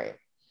guys are great.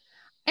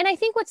 And I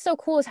think what's so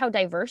cool is how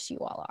diverse you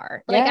all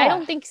are. Like, I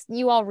don't think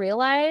you all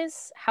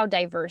realize how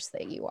diverse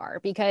that you are,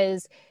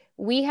 because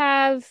we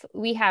have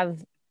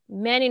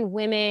men and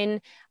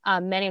women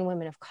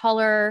of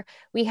color.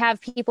 We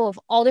have people of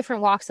all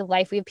different walks of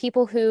life. We have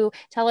people who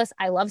tell us,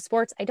 I love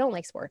sports. I don't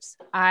like sports.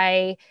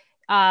 I'm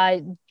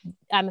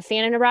a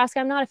fan of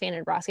Nebraska. I'm not a fan of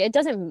Nebraska. It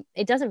doesn't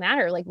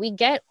matter. Like, we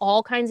get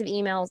all kinds of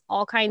emails,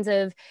 all kinds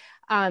of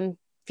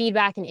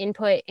feedback and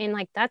input. And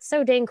like, that's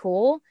so dang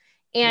cool.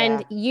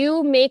 And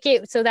you make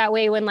it so that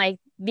way when like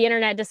the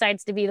internet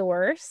decides to be the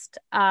worst,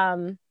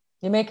 you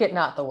make it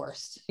not the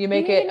worst. You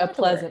make it a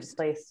pleasant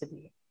place to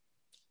be.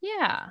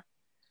 Yeah.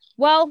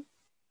 Well,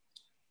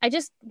 I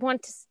just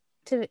want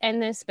to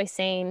end this by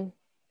saying,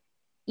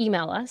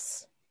 email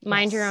us,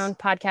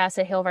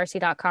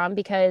 mindyourownpodcast@hailvarsity.com,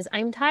 because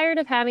I'm tired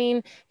of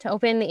having to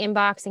open the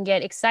inbox and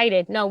get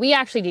excited. No, we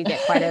actually do get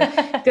quite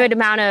a good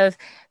amount of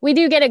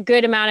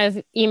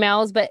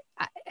emails, but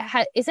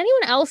is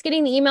anyone else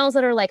getting the emails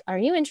that are like, are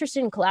you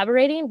interested in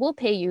collaborating? We'll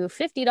pay you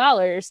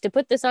 $50 to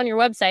put this on your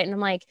website. And I'm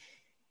like,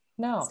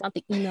 no, it's not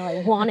the email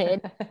I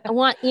wanted. I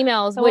want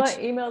emails. I want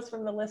emails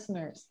from the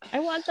listeners. I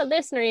want the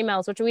listener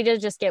emails, which we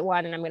did just get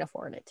one, and I'm going to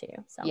forward it to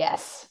you. So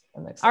yes.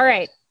 All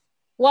right.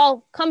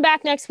 Well, come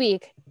back next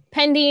week.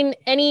 Pending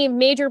any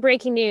major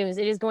breaking news,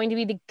 it is going to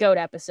be the GOAT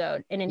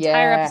episode, an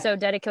entire episode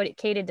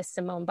dedicated to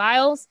Simone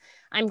Biles.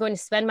 I'm going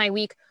to spend my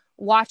week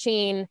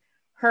watching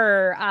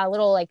her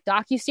little like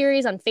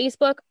docu-series on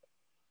Facebook.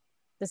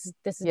 This is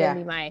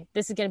going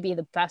to be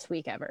the best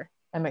week ever.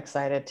 I'm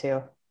excited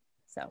too.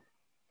 So,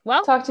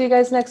 well, talk to you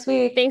guys next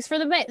week. Thanks for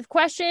the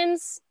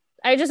questions.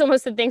 I just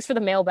almost said thanks for the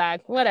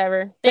mailbag.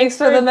 Whatever. Thanks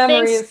for the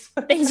memories.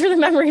 Thanks for the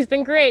memories.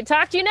 Been great.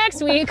 Talk to you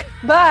next week.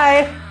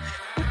 Bye.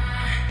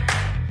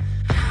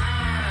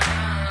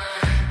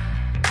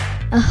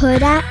 A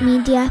Huda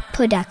Media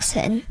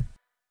Production.